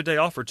might have a day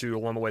off or two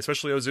along the way,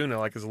 especially Ozuna,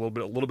 like is a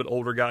little bit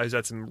older guy who's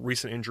had some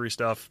recent injury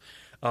stuff.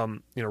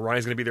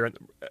 Ryan's going to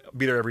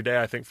be there every day,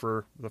 I think,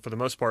 for the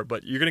most part.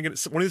 But you're going to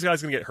get one of these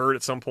guys going to get hurt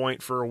at some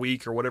point for a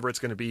week or whatever it's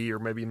going to be, or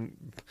maybe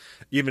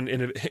even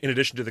in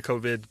addition to the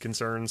COVID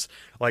concerns.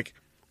 Like,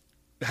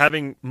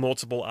 having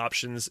multiple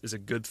options is a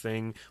good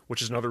thing,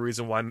 which is another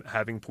reason why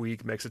having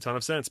Puig makes a ton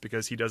of sense,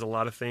 because he does a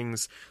lot of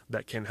things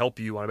that can help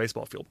you on a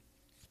baseball field.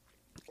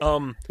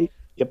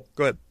 Yep.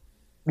 Go ahead.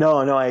 No,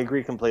 I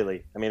agree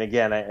completely. I mean,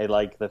 again, I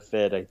like the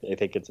fit. I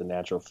think it's a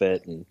natural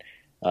fit, and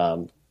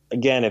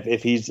again,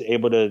 if he's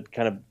able to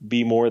kind of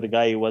be more the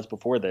guy he was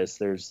before this,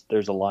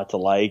 there's a lot to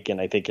like,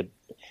 and I think it's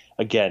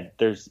a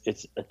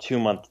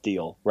 2-month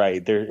deal,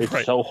 right? It's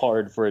Right. so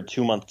hard for a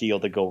 2-month deal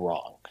to go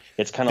wrong.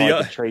 It's kind of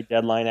like a trade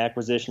deadline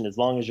acquisition. As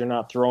long as you're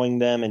not throwing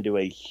them into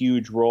a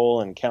huge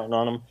role and counting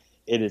on them,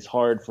 it is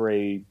hard for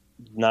a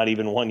not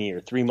even 1 year,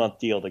 3-month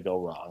deal to go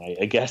wrong.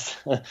 I guess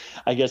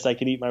I guess I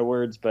could eat my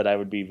words, but I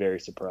would be very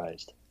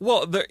surprised.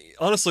 Well,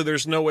 honestly,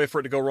 there's no way for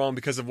it to go wrong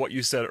because of what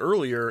you said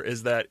earlier.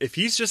 Is that if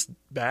he's just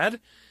bad,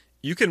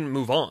 you can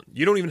move on.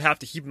 You don't even have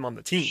to keep him on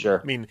the team. Sure.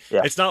 I mean,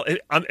 Yeah. it's not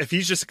if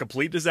he's just a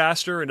complete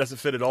disaster and doesn't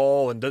fit at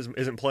all and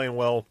isn't playing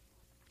well.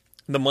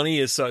 The money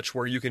is such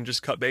where you can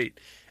just cut bait,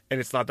 and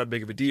it's not that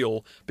big of a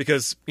deal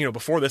because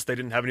before this they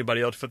didn't have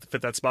anybody else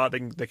fit that spot.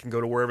 They can go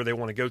to wherever they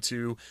want to go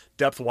to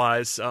depth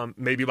wise.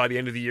 Maybe by the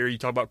end of the year, you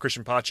talk about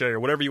Christian Pache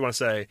or whatever you want to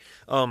say.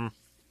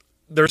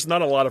 There's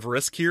not a lot of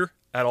risk here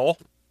at all,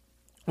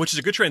 which is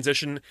a good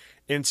transition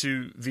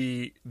into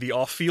the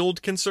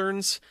off-field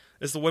concerns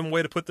is the one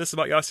way to put this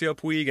about Yasiel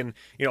Puig. And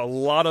a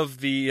lot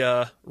of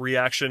the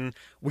reaction,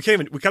 we kind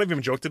of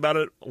even joked about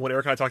it when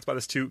Eric and I talked about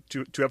this two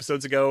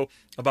episodes ago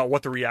about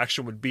what the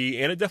reaction would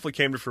be, and it definitely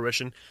came to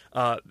fruition.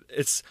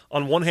 It's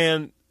on one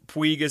hand,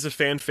 Puig is a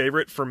fan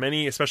favorite for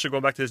many, especially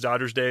going back to his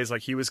Dodgers days.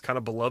 Like, he was kind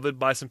of beloved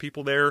by some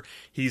people there.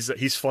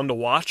 He's fun to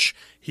watch.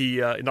 He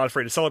not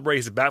afraid to celebrate.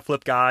 He's a bat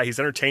flip guy. He's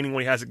entertaining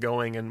when he has it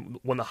going, and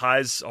when the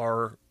highs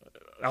are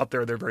out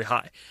there, they're very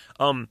high.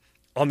 On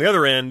the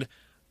other end,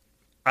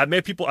 I've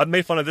made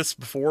fun of this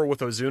before with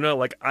Ozuna.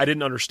 Like, I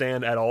didn't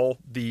understand at all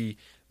the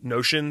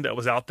notion that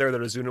was out there that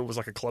Ozuna was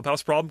like a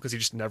clubhouse problem because he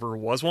just never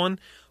was one.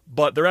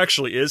 But there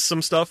actually is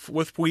some stuff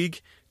with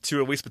Puig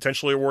to at least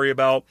potentially worry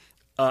about.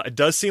 It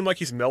does seem like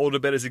he's mellowed a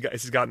bit as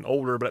he's gotten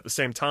older, but at the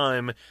same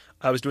time,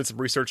 I was doing some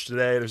research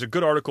today. There's a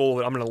good article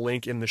that I'm going to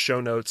link in the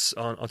show notes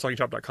on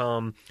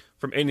TalkingChop.com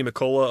from Andy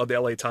McCullough of the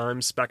LA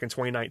Times back in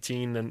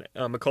 2019. And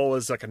McCullough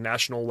is like a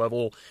national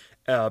level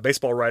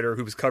baseball writer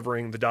who was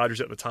covering the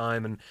Dodgers at the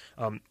time.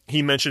 And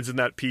he mentions in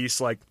that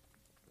piece, like,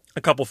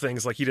 a couple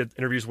things. Like, he did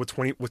interviews with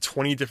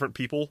 20 different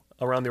people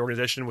around the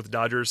organization with the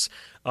Dodgers.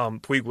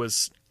 Puig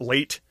was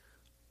late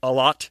a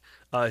lot.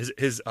 I'm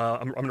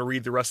going to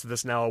read the rest of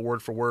this now,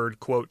 word for word.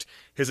 Quote,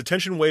 his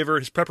attention wavered,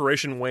 his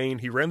preparation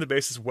waned. He ran the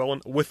bases well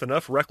with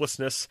enough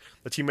recklessness.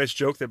 The teammates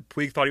joked that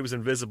Puig thought he was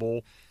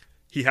invisible.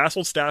 He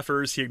hassled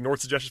staffers. He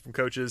ignored suggestions from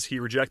coaches. He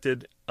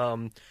rejected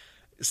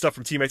stuff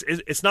from teammates.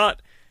 It's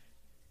not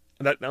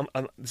that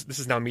this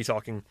is now me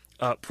talking.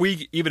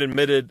 Puig even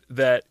admitted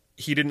that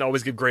he didn't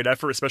always give great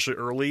effort, especially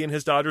early in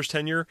his Dodgers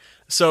tenure.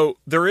 So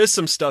there is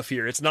some stuff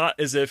here. It's not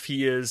as if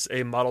he is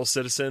a model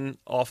citizen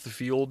off the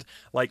field.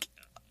 Like,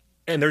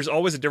 and there's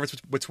always a difference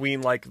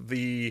between like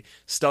the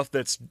stuff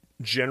that's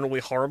generally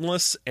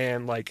harmless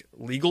and like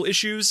legal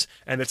issues,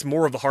 and it's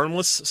more of the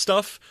harmless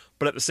stuff.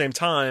 But at the same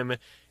time,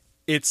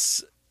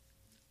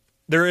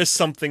 there is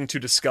something to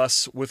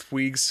discuss with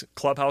Puig's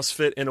clubhouse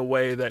fit in a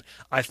way that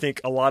I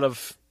think a lot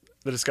of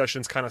the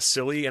discussion's kind of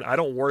silly, and I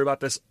don't worry about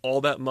this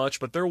all that much.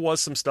 But there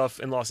was some stuff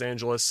in Los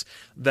Angeles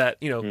that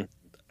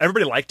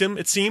everybody liked him.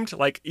 It seemed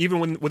like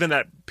even within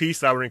that piece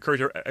that I would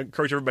encourage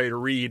everybody to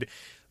read.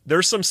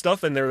 There's some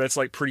stuff in there that's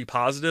like pretty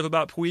positive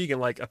about Puig,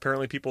 and like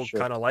apparently people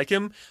kind of like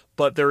him.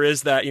 But there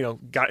is that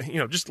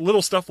just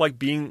little stuff like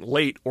being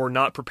late or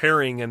not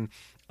preparing, and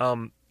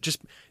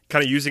just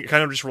kind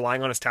of just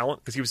relying on his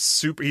talent because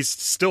he's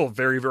still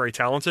very, very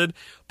talented.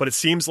 But it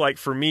seems like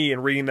for me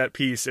in reading that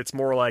piece, it's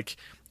more like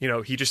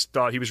he just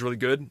thought he was really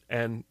good,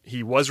 and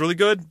he was really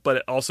good, but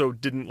it also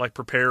didn't like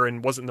prepare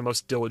and wasn't the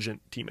most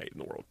diligent teammate in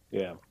the world.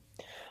 Yeah,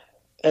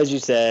 as you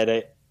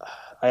said,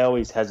 I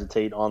always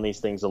hesitate on these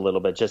things a little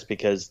bit just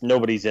because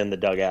nobody's in the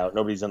dugout,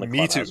 nobody's in the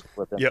clubhouse. Me too.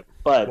 With him. Yep.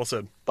 But, well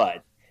said.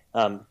 But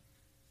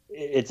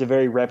it's a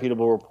very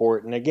reputable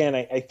report. And again,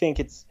 I think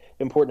it's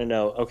important to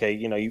know, okay,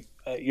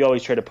 you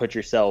always try to put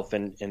yourself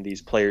in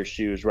these players'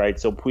 shoes, right?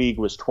 So Puig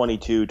was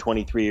 22,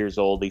 23 years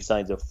old. He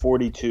signs a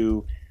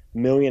 $42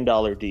 million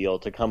deal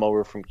to come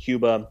over from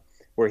Cuba,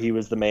 where he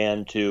was the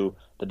man, to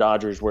the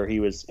Dodgers, where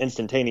he was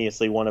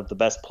instantaneously one of the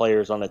best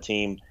players on the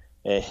team.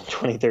 In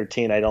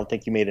 2013, I don't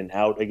think he made an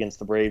out against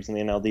the Braves in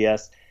the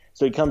NLDS.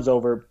 So he comes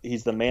over.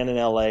 He's the man in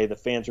LA. The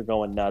fans are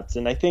going nuts.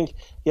 And I think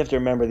you have to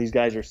remember these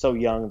guys are so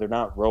young. They're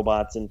not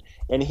robots. And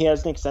he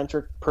has an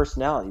eccentric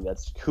personality.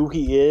 That's who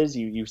he is.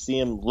 You see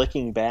him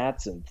licking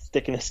bats and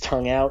sticking his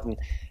tongue out. And,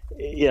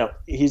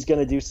 he's going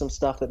to do some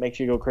stuff that makes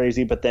you go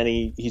crazy. But then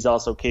he's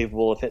also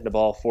capable of hitting the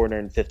ball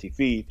 450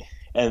 feet.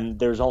 And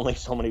there's only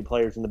so many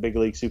players in the big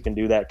leagues who can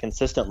do that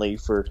consistently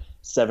for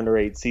 7 or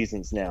 8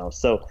 seasons now.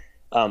 So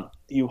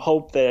you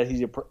hope that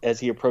as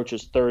he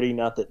approaches 30,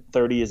 not that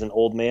 30 is an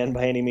old man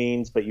by any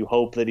means, but you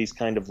hope that he's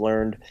kind of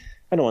learned,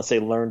 I don't want to say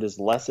learned his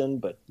lesson,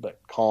 but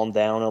calmed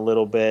down a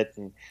little bit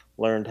and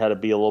learned how to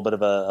be a little bit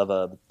of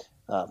a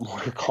more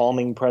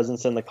calming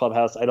presence in the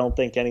clubhouse. I don't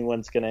think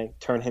anyone's going to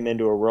turn him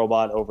into a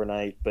robot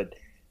overnight, but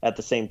at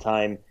the same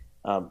time,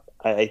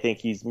 I think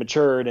he's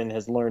matured and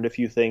has learned a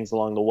few things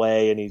along the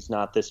way, and he's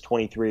not this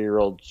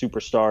 23-year-old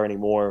superstar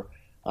anymore.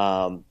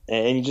 And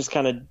you just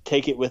kind of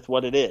take it with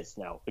what it is.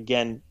 Now,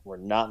 again, we're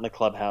not in the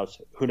clubhouse.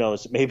 Who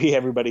knows? Maybe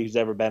everybody who's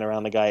ever been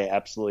around the guy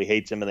absolutely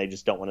hates him and they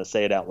just don't want to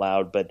say it out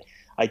loud. But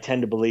I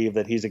tend to believe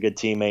that he's a good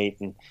teammate,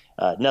 and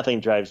nothing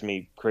drives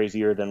me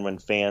crazier than when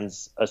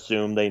fans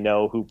assume they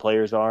know who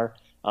players are.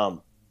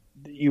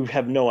 You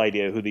have no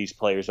idea who these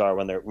players are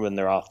when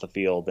they're off the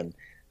field, and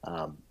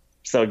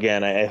so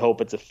again, I hope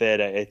it's a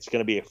fit. It's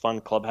going to be a fun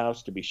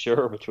clubhouse to be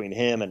sure between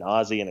him and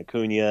Ozzie and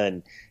Acuna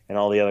and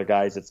all the other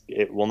guys.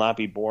 It will not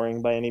be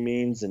boring by any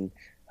means, and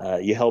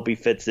you hope he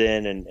fits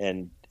in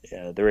and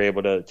they're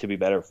able to be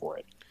better for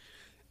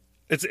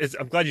it.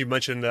 I'm glad you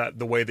mentioned that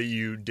the way that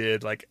you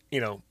did. Like,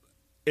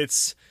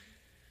 it's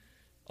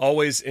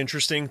always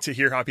interesting to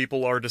hear how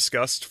people are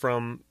discussed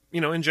from,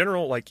 in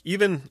general, like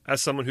even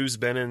as someone who's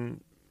been in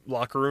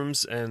locker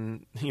rooms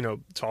and,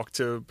 talked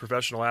to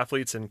professional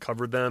athletes and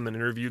covered them and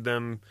interviewed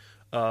them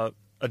a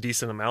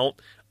decent amount.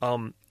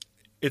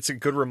 It's a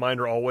good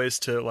reminder always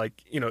to,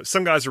 like,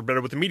 some guys are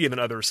better with the media than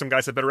others. Some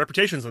guys have better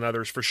reputations than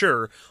others for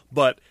sure,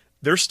 but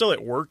they're still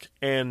at work,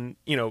 and,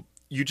 you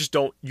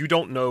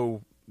don't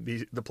know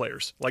the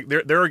players. Like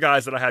there are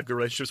guys that I had good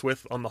relationships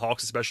with on the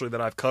Hawks, especially that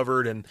I've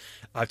covered and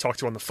I've talked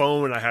to on the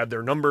phone and I had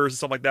their numbers and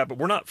stuff like that, but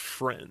we're not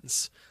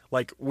friends.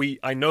 Like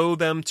I know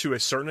them to a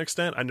certain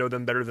extent. I know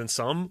them better than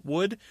some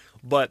would,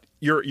 but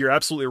you're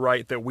absolutely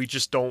right that we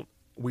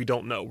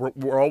don't know.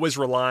 We're always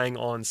relying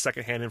on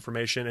secondhand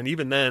information. And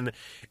even then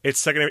it's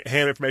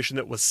secondhand information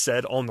that was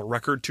said on the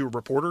record to a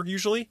reporter.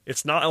 Usually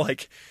it's not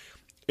like,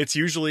 it's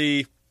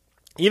usually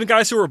even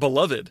guys who are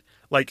beloved.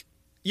 Like,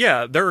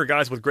 yeah, there are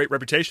guys with great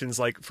reputations.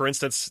 Like, for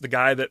instance, the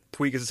guy that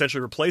Puig is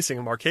essentially replacing,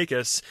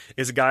 Markakis,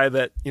 is a guy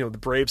that, the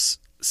Braves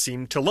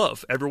seem to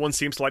love. Everyone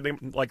seems to like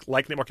Nate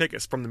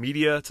Markakis, from the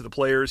media to the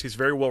players. He's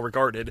very well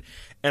regarded.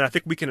 And I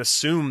think we can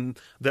assume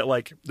that,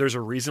 like, there's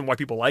a reason why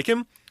people like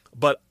him,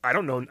 but I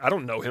don't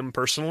know him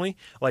personally.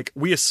 Like,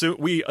 we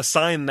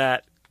assign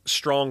that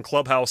strong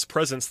clubhouse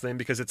presence thing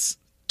because it's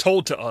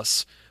told to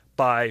us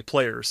by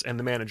players and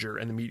the manager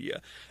and the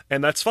media.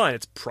 And that's fine.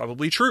 It's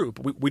probably true,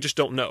 but we just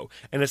don't know.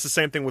 And it's the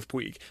same thing with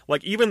Puig.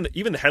 Like even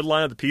the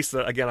headline of the piece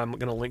that, again, I'm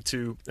going to link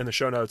to in the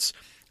show notes,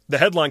 the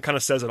headline kind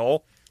of says it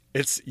all.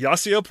 It's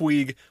Yasiel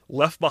Puig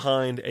left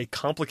behind a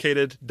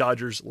complicated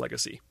Dodgers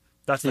legacy.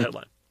 That's the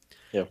headline.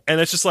 Yeah. And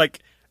it's just like,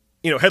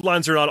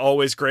 headlines are not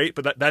always great,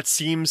 but that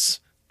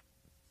seems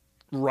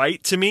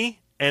right to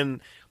me.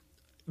 And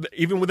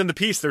even within the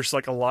piece, there's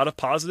like a lot of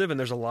positive and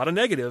there's a lot of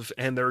negative,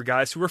 and there are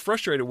guys who are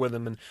frustrated with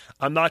him. And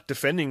I'm not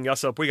defending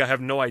Yasiel Puig. I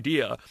have no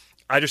idea.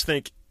 I just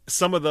think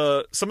some of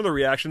the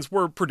reactions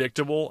were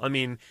predictable. I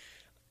mean,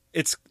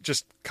 it's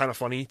just kind of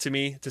funny to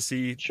me to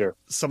see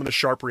some of the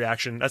sharp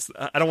reaction.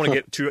 I don't want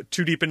to get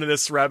too deep into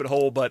this rabbit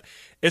hole, but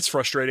it's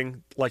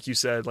frustrating. Like you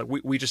said, like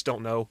we just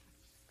don't know.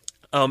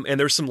 And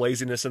there's some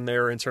laziness in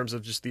there in terms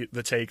of just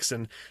the takes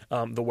and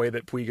the way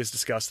that Puig is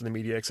discussed in the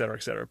media, et cetera,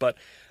 et cetera. But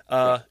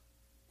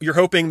you're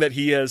hoping that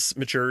he has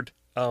matured.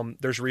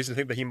 There's reason to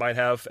think that he might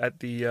have at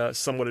the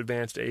somewhat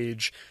advanced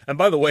age. And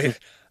by the way,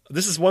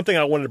 this is one thing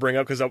I wanted to bring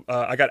up because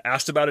I got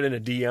asked about it in a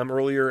DM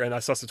earlier, and I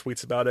saw some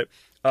tweets about it.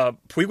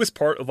 Puig was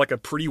part of like a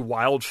pretty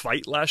wild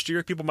fight last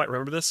year. People might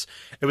remember this.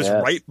 It was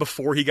right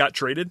before he got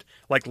traded,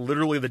 like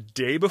literally the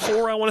day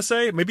before, I want to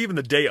say, maybe even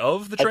the day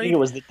of the trade. I think it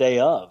was the day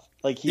of.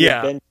 Like he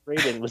had been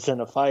traded and was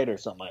in a fight or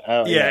something.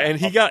 And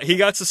he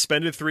got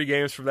suspended 3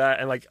 games for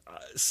that, and like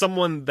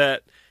someone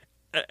that.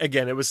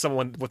 Again, it was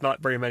someone with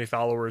not very many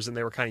followers, and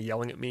they were kind of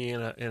yelling at me in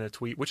a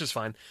tweet, which is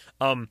fine.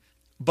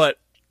 But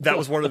that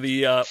was one of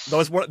the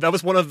that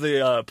was one of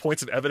the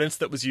points of evidence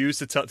that was used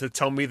to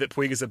tell me that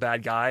Puig is a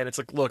bad guy. And it's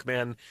like, look,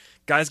 man,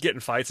 guys get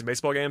in fights in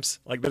baseball games.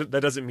 Like that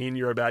doesn't mean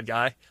you're a bad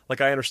guy.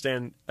 Like I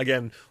understand.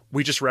 Again,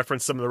 we just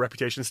referenced some of the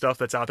reputation stuff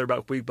that's out there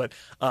about Puig, but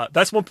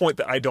that's one point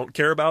that I don't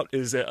care about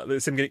is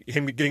him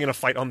getting in a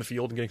fight on the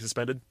field and getting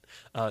suspended.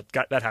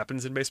 That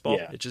happens in baseball.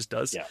 Yeah. It just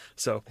does. Yeah.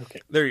 So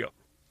there you go.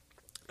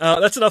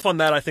 That's enough on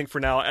that, I think, for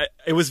now.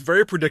 It was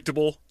very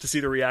predictable to see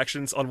the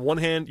reactions. On one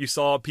hand, you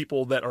saw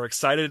people that are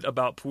excited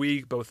about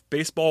Puig, both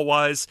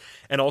baseball-wise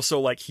and also,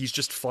 like, he's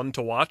just fun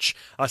to watch.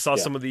 I saw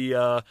some of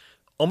the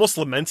almost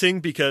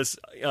lamenting because,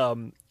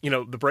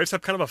 the Braves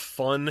have kind of a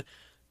fun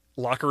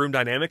locker room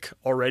dynamic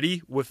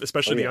already with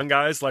especially the young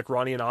guys like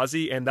Ronnie and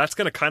Ozzie, and that's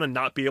going to kind of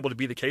not be able to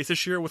be the case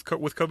this year with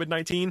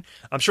COVID-19.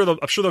 I'm sure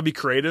they'll be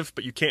creative,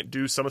 but you can't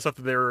do some of the stuff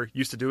that they're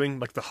used to doing.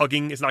 Like the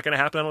hugging is not going to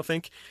happen, I don't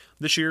think,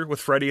 this year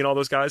with Freddie and all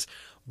those guys.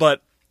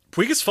 But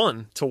Puig is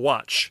fun to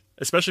watch,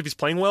 especially if he's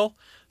playing well.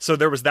 So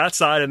there was that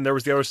side, and there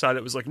was the other side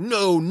that was like,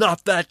 no,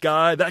 not that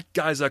guy. That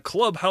guy's a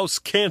clubhouse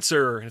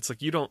cancer. And it's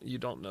like you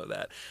don't know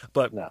that,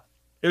 but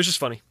it was just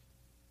funny.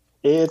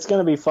 It's going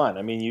to be fun.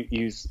 I mean,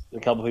 a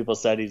couple people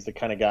said he's the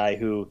kind of guy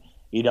who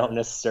you don't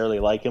necessarily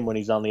like him when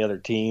he's on the other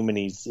team and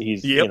he's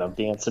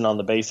dancing on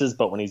the bases,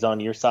 but when he's on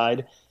your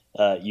side,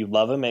 you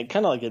love him. And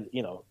kind of like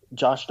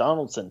Josh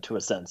Donaldson to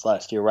a sense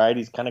last year, right?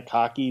 He's kind of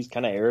cocky, he's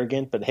kind of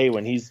arrogant, but hey,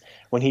 when he's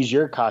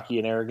your cocky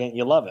and arrogant,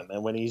 you love him,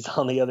 and when he's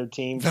on the other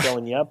team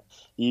showing you up,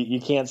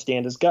 you can't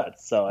stand his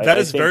guts. So that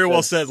I is think very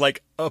well said.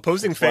 Like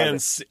opposing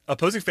that's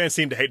fans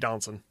seem to hate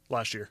Donaldson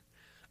last year.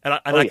 And Oh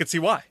I yeah, could see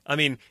why. I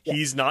mean, yeah.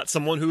 he's not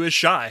someone who is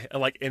shy.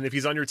 And if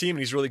he's on your team and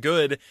he's really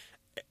good,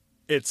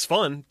 it's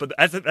fun. But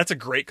that's a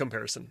great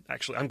comparison,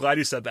 actually. I'm glad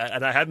you said that.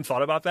 And I hadn't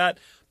thought about that,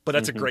 but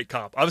that's a hmm great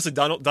comp. Obviously,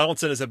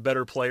 Donaldson is a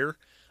better player,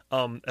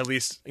 at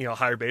least, a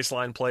higher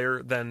baseline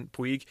player than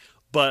Puig.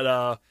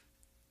 But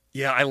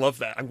yeah, I love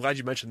that. I'm glad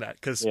you mentioned that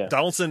because Yeah,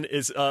 Donaldson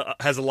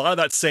has a lot of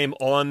that same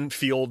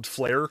on-field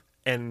flair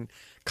and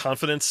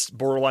confidence,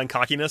 borderline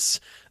cockiness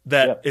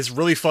that yep. is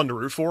really fun to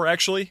root for,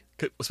 actually,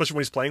 especially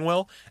when he's playing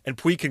well. And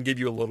Puig can give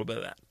you a little bit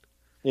of that.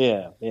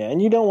 Yeah,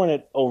 and you don't want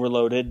it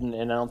overloaded, and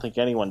I don't think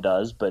anyone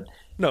does. But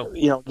No,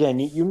 again,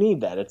 you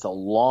need that. It's a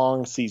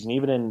long season,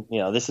 even in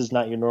this is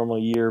not your normal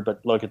year,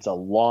 but look, it's a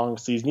long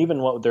season. Even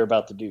what they're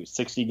about to do,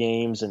 60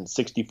 games in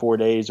 64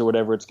 days or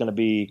whatever it's going to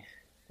be,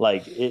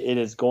 like it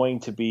is going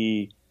to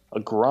be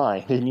a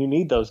grind, and you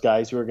need those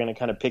guys who are going to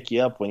kind of pick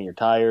you up when you're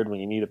tired, when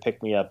you need a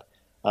pick me up.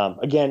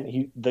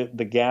 Again, the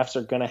gaffes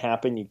are going to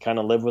happen. You kind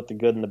of live with the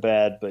good and the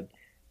bad, but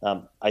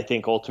I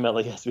think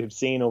ultimately, as we've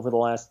seen over the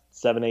last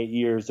 7-8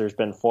 years, there's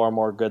been far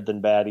more good than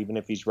bad, even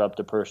if he's rubbed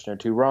a person or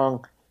two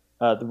wrong,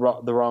 the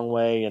wrong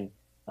way. And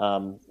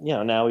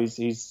now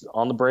he's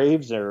on the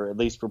Braves, or at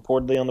least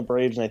reportedly on the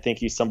Braves, and I think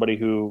he's somebody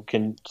who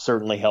can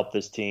certainly help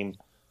this team,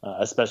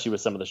 especially with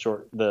some of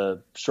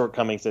the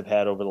shortcomings they've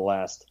had over the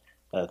last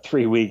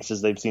 3 weeks,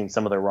 as they've seen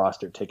some of their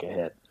roster take a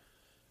hit.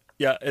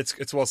 yeah,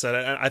 it's well said.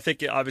 And I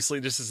think obviously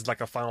this is like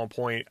a final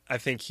point. I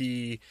think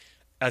he,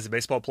 as a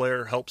baseball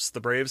player, helps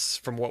the Braves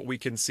from what we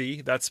can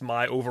see. That's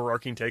my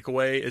overarching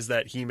takeaway, is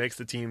that he makes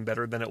the team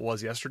better than it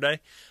was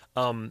yesterday.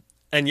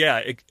 And yeah,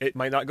 it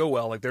might not go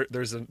well. Like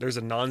there's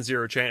a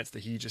non-zero chance that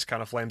he just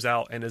kind of flames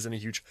out and isn't a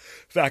huge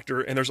factor.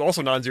 And there's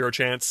also non-zero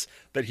chance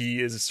that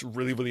he is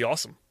really, really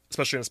awesome,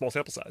 especially in a small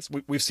sample size.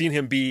 We've seen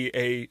him be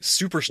a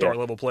superstar Yeah.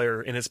 level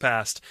player in his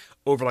past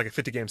over like a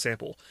 50 game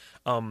sample.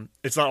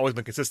 It's not always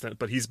been consistent,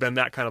 but he's been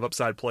that kind of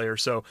upside player.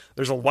 So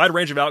there's a wide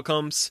range of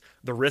outcomes.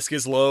 The risk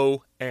is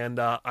low,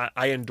 and I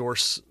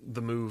endorse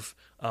the move,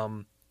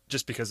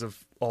 just because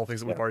of all the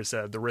things that we've Yeah. already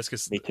said. The risk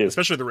is, Me too.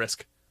 especially the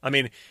risk. I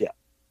mean, Yeah.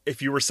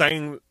 if you were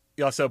signing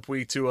Yasiel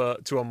Puig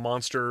to a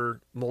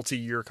monster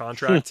multi-year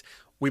contract,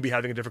 we'd be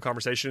having a different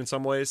conversation in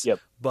some ways. Yep.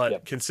 But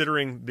Yep.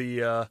 considering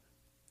the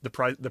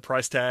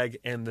price tag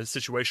and the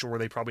situation where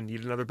they probably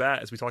need another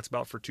bat, as we talked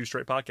about for 2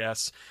 straight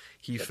podcasts,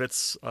 he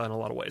fits in a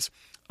lot of ways.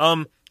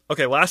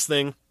 Okay, last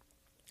thing.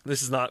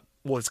 This is not,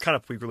 well, it's kind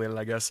of Puig related,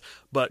 I guess,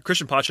 but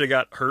Christian Pache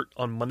got hurt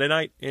on Monday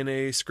night in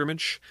a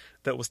scrimmage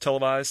that was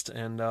televised,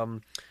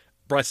 and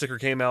Brian Sticker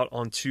came out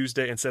on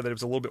Tuesday and said that it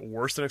was a little bit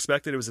worse than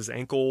expected. It was his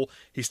ankle.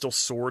 He's still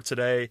sore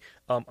today.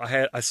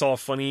 I saw a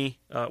funny,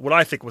 what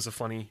I think was a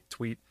funny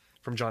tweet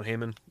from John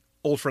Heyman,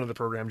 old friend of the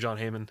program, John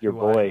Heyman, Your who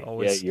boy, I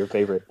always, your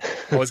favorite.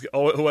 who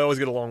I always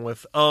get along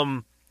with.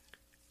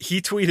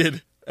 He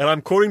tweeted, and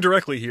I'm quoting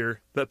directly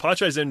here, that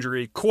Pache's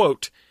injury,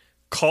 quote,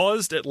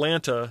 caused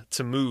Atlanta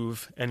to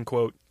move, end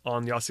quote,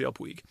 on Yasiel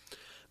Puig.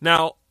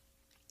 Now,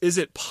 is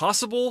it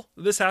possible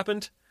this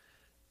happened?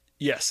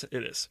 Yes,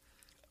 it is.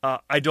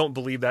 I don't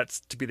believe that's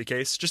to be the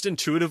case. Just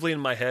intuitively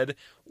in my head,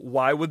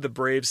 why would the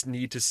Braves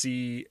need to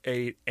see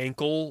a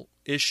ankle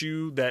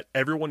issue that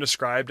everyone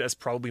described as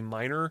probably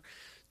minor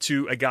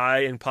to a guy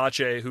in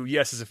Pache who,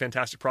 yes, is a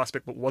fantastic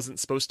prospect, but wasn't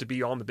supposed to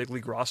be on the big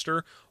league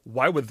roster?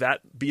 Why would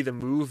that be the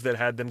move that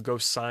had them go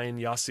sign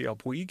Yasiel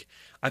Puig?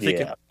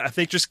 Yeah. I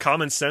think just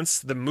common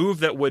sense, the move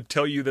that would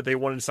tell you that they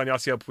wanted to sign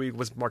Yasiel Puig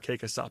was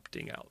Markakis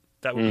opting out.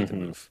 That would be the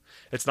move.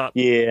 It's not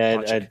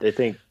Yeah, Pache. I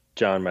think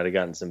John might have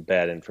gotten some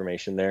bad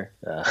information there.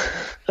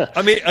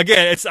 I mean,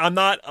 again, I'm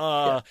not.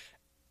 Yeah.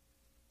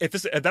 If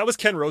that was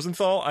Ken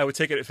Rosenthal, I would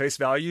take it at face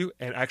value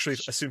and actually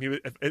assume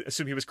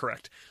he was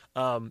correct.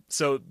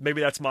 So maybe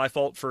that's my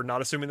fault for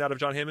not assuming that of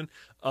John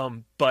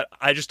Heyman. But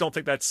I just don't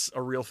think that's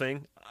a real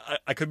thing.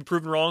 I could be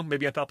proven wrong.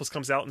 Maybe Anthopoulos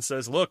comes out and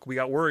says, "Look, we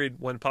got worried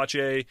when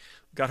Pache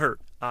got hurt."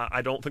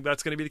 I don't think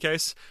that's going to be the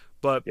case.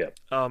 But Yeah.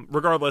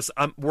 regardless,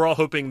 we're all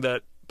hoping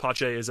that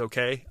Pache is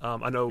okay.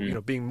 I know,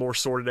 being more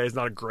sore today is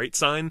not a great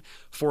sign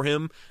for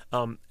him.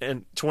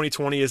 And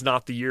 2020 is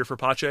not the year for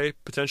Pache,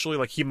 potentially.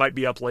 Like, he might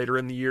be up later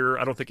in the year.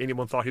 I don't think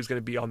anyone thought he was going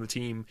to be on the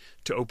team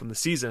to open the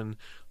season,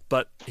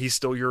 but he's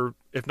still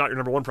if not your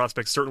number one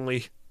prospect,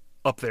 certainly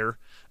up there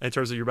in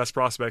terms of your best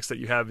prospects that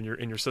you have in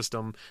your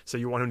system. So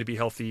you want him to be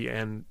healthy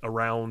and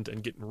around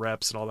and getting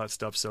reps and all that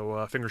stuff.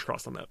 So fingers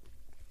crossed on that.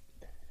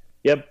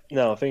 Yep.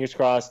 No, fingers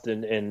crossed.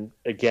 And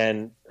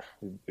again,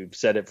 we've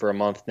said it for a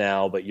month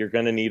now, but you're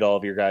going to need all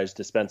of your guys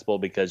dispensable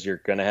because you're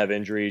going to have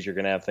injuries. You're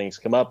going to have things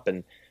come up,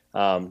 and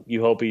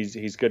you hope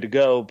he's good to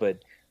go.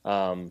 But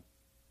John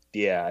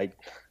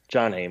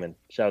Heyman.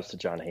 Shouts to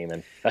John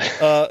Heyman.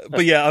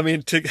 But yeah, I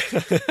mean,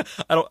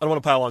 I don't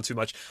want to pile on too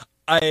much.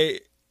 The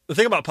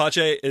thing about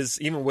Pache is,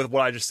 even with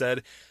what I just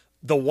said,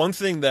 the one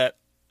thing that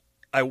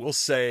I will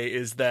say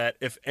is that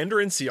if Ender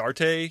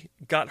Inciarte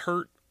got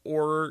hurt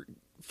or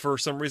for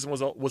some reason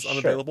was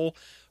unavailable,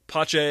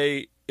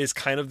 Pache is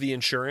kind of the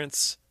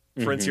insurance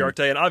for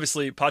Inciarte, and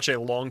obviously Pache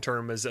long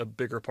term is a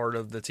bigger part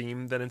of the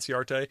team than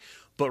Inciarte.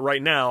 But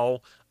right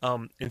now,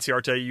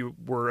 Inciarte, you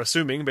were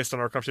assuming based on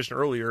our conversation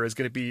earlier, is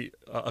going to be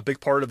a big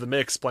part of the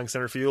mix, playing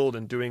center field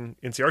and doing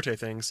Inciarte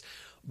things.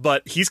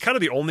 But he's kind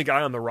of the only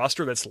guy on the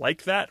roster that's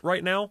like that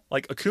right now.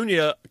 Like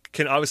Acuna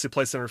can obviously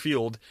play center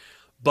field,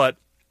 but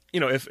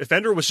if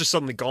Ender was just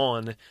suddenly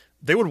gone,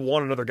 they would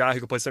want another guy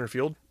who could play center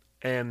field.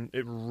 And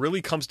it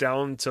really comes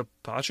down to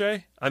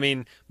Pache. I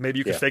mean, maybe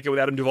you could fake it with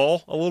Adam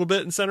Duvall a little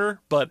bit in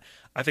center, but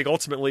I think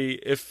ultimately,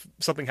 if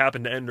something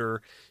happened to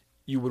Ender,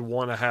 you would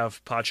want to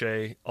have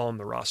Pache on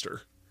the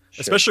roster.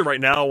 Sure. Especially right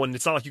now when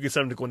it's not like you can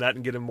send him to Gwinnett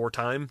and get him more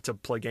time to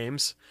play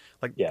games.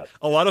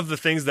 A lot of the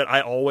things that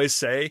I always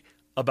say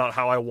about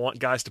how I want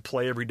guys to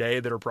play every day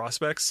that are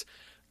prospects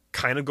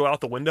kind of go out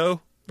the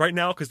window right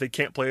now because they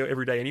can't play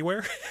every day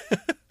anywhere.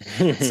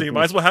 So you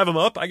might as well have them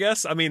up, I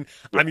guess. I mean,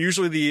 I'm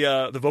usually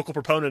the vocal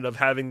proponent of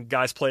having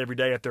guys play every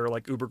day if they're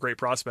like uber great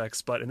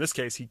prospects, but in this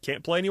case, he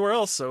can't play anywhere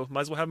else, so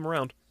might as well have him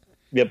around.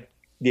 Yep.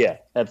 Yeah,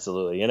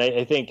 absolutely. And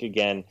I think,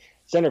 again,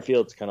 center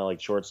field's kind of like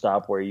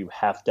shortstop where you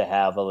have to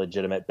have a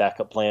legitimate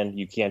backup plan.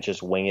 You can't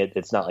just wing it.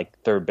 It's not like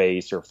third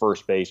base or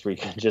first base where you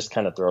can just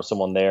kind of throw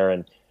someone there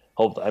and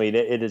hope. I mean,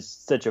 it is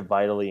such a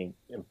vitally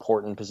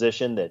important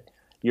position that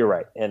you're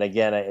right. And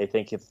again, I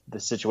think if the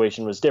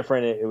situation was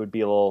different, it would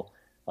be a little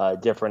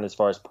different as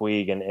far as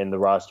Puig and the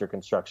roster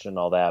construction and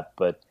all that.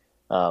 But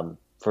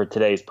for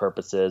today's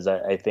purposes,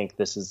 I think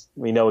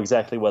we know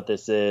exactly what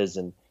this is,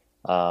 and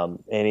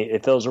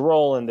it fills a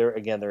role, and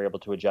they're able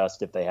to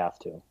adjust if they have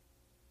to.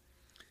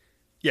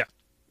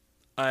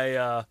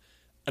 Yeah,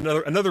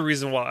 another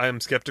reason why I'm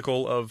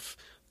skeptical of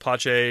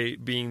Pache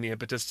being the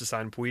impetus to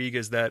sign Puig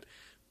is that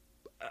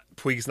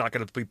Puig's not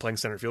going to be playing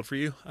center field for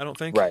you, I don't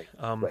think. Right.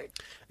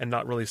 And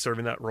not really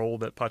serving that role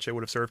that Pache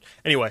would have served.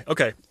 Anyway,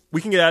 okay,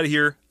 we can get out of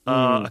here.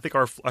 I think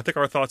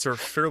our thoughts are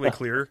fairly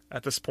clear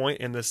at this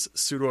point in this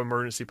pseudo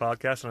emergency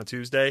podcast on a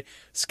Tuesday.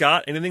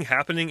 Scott, anything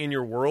happening in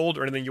your world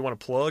or anything you want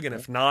to plug? And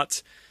if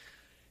not,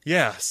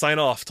 sign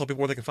off. Tell people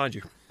where they can find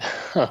you.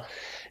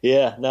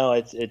 Yeah, no,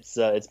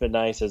 it's been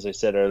nice. As I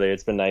said earlier,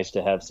 it's been nice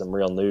to have some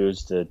real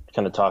news to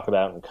kind of talk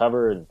about and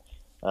cover. And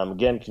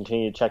again,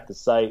 continue to check the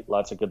site.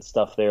 Lots of good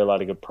stuff there. A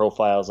lot of good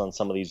profiles on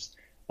some of these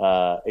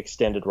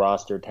extended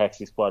roster,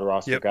 taxi squad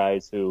roster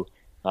guys who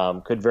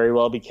could very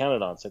well be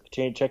counted on. So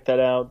continue to check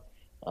that out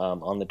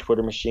on the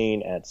Twitter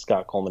machine at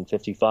Scott Coleman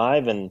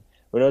 55. And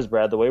who knows,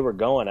 Brad, the way we're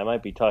going, I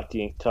might be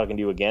talking to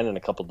you again in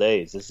a couple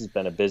days. This has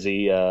been a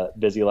busy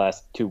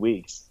last 2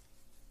 weeks.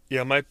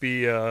 Yeah, it might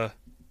be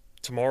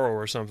tomorrow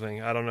or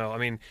something. I don't know. I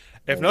mean,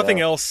 if nothing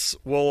else,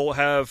 we'll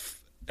have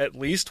at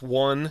least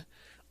one,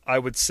 I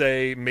would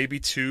say maybe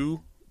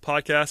two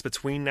podcasts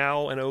between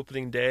now and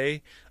opening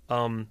day.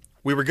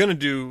 We were going to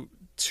do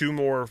two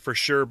more for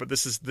sure, but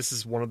this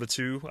is one of the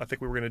two. I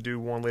think we were going to do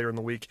one later in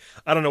the week.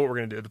 I don't know what we're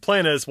going to do. The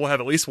plan is we'll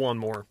have at least one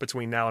more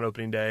between now and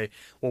opening day.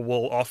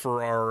 We'll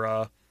offer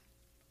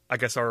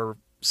our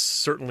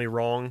certainly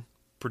wrong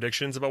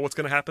predictions about what's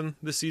going to happen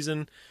this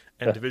season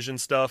and division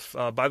stuff.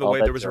 By the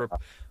way,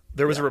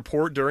 there was a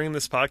report during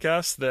this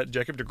podcast that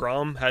Jacob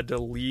deGrom had to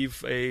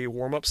leave a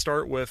warm-up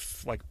start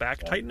with back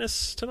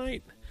tightness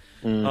tonight.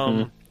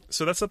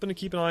 So that's something to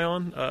keep an eye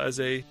on as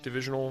a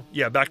divisional.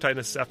 Yeah, back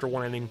tightness after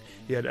one inning.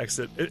 He had to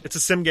exit. It's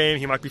a sim game.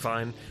 He might be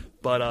fine.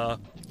 But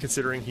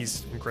considering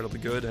he's incredibly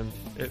good, and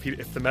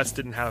if the Mets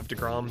didn't have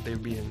deGrom, they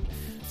would be in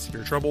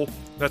severe trouble.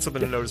 That's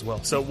something to note as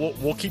well. So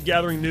we'll keep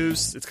gathering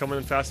news. It's coming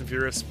in fast and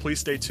furious. Please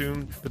stay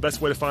tuned. The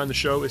best way to find the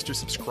show is to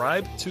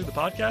subscribe to the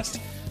podcast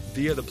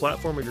via the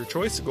platform of your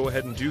choice. Go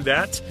ahead and do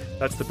that.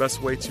 That's the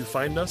best way to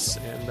find us.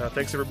 And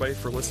thanks everybody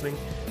for listening.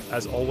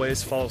 As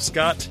always, follow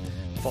Scott.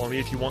 Follow me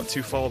if you want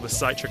to. Follow the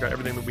site. Check out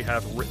everything that we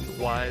have written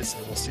wise.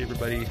 And we'll see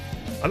everybody,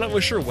 I'm not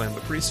really sure when,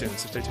 but pretty soon.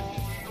 So stay tuned.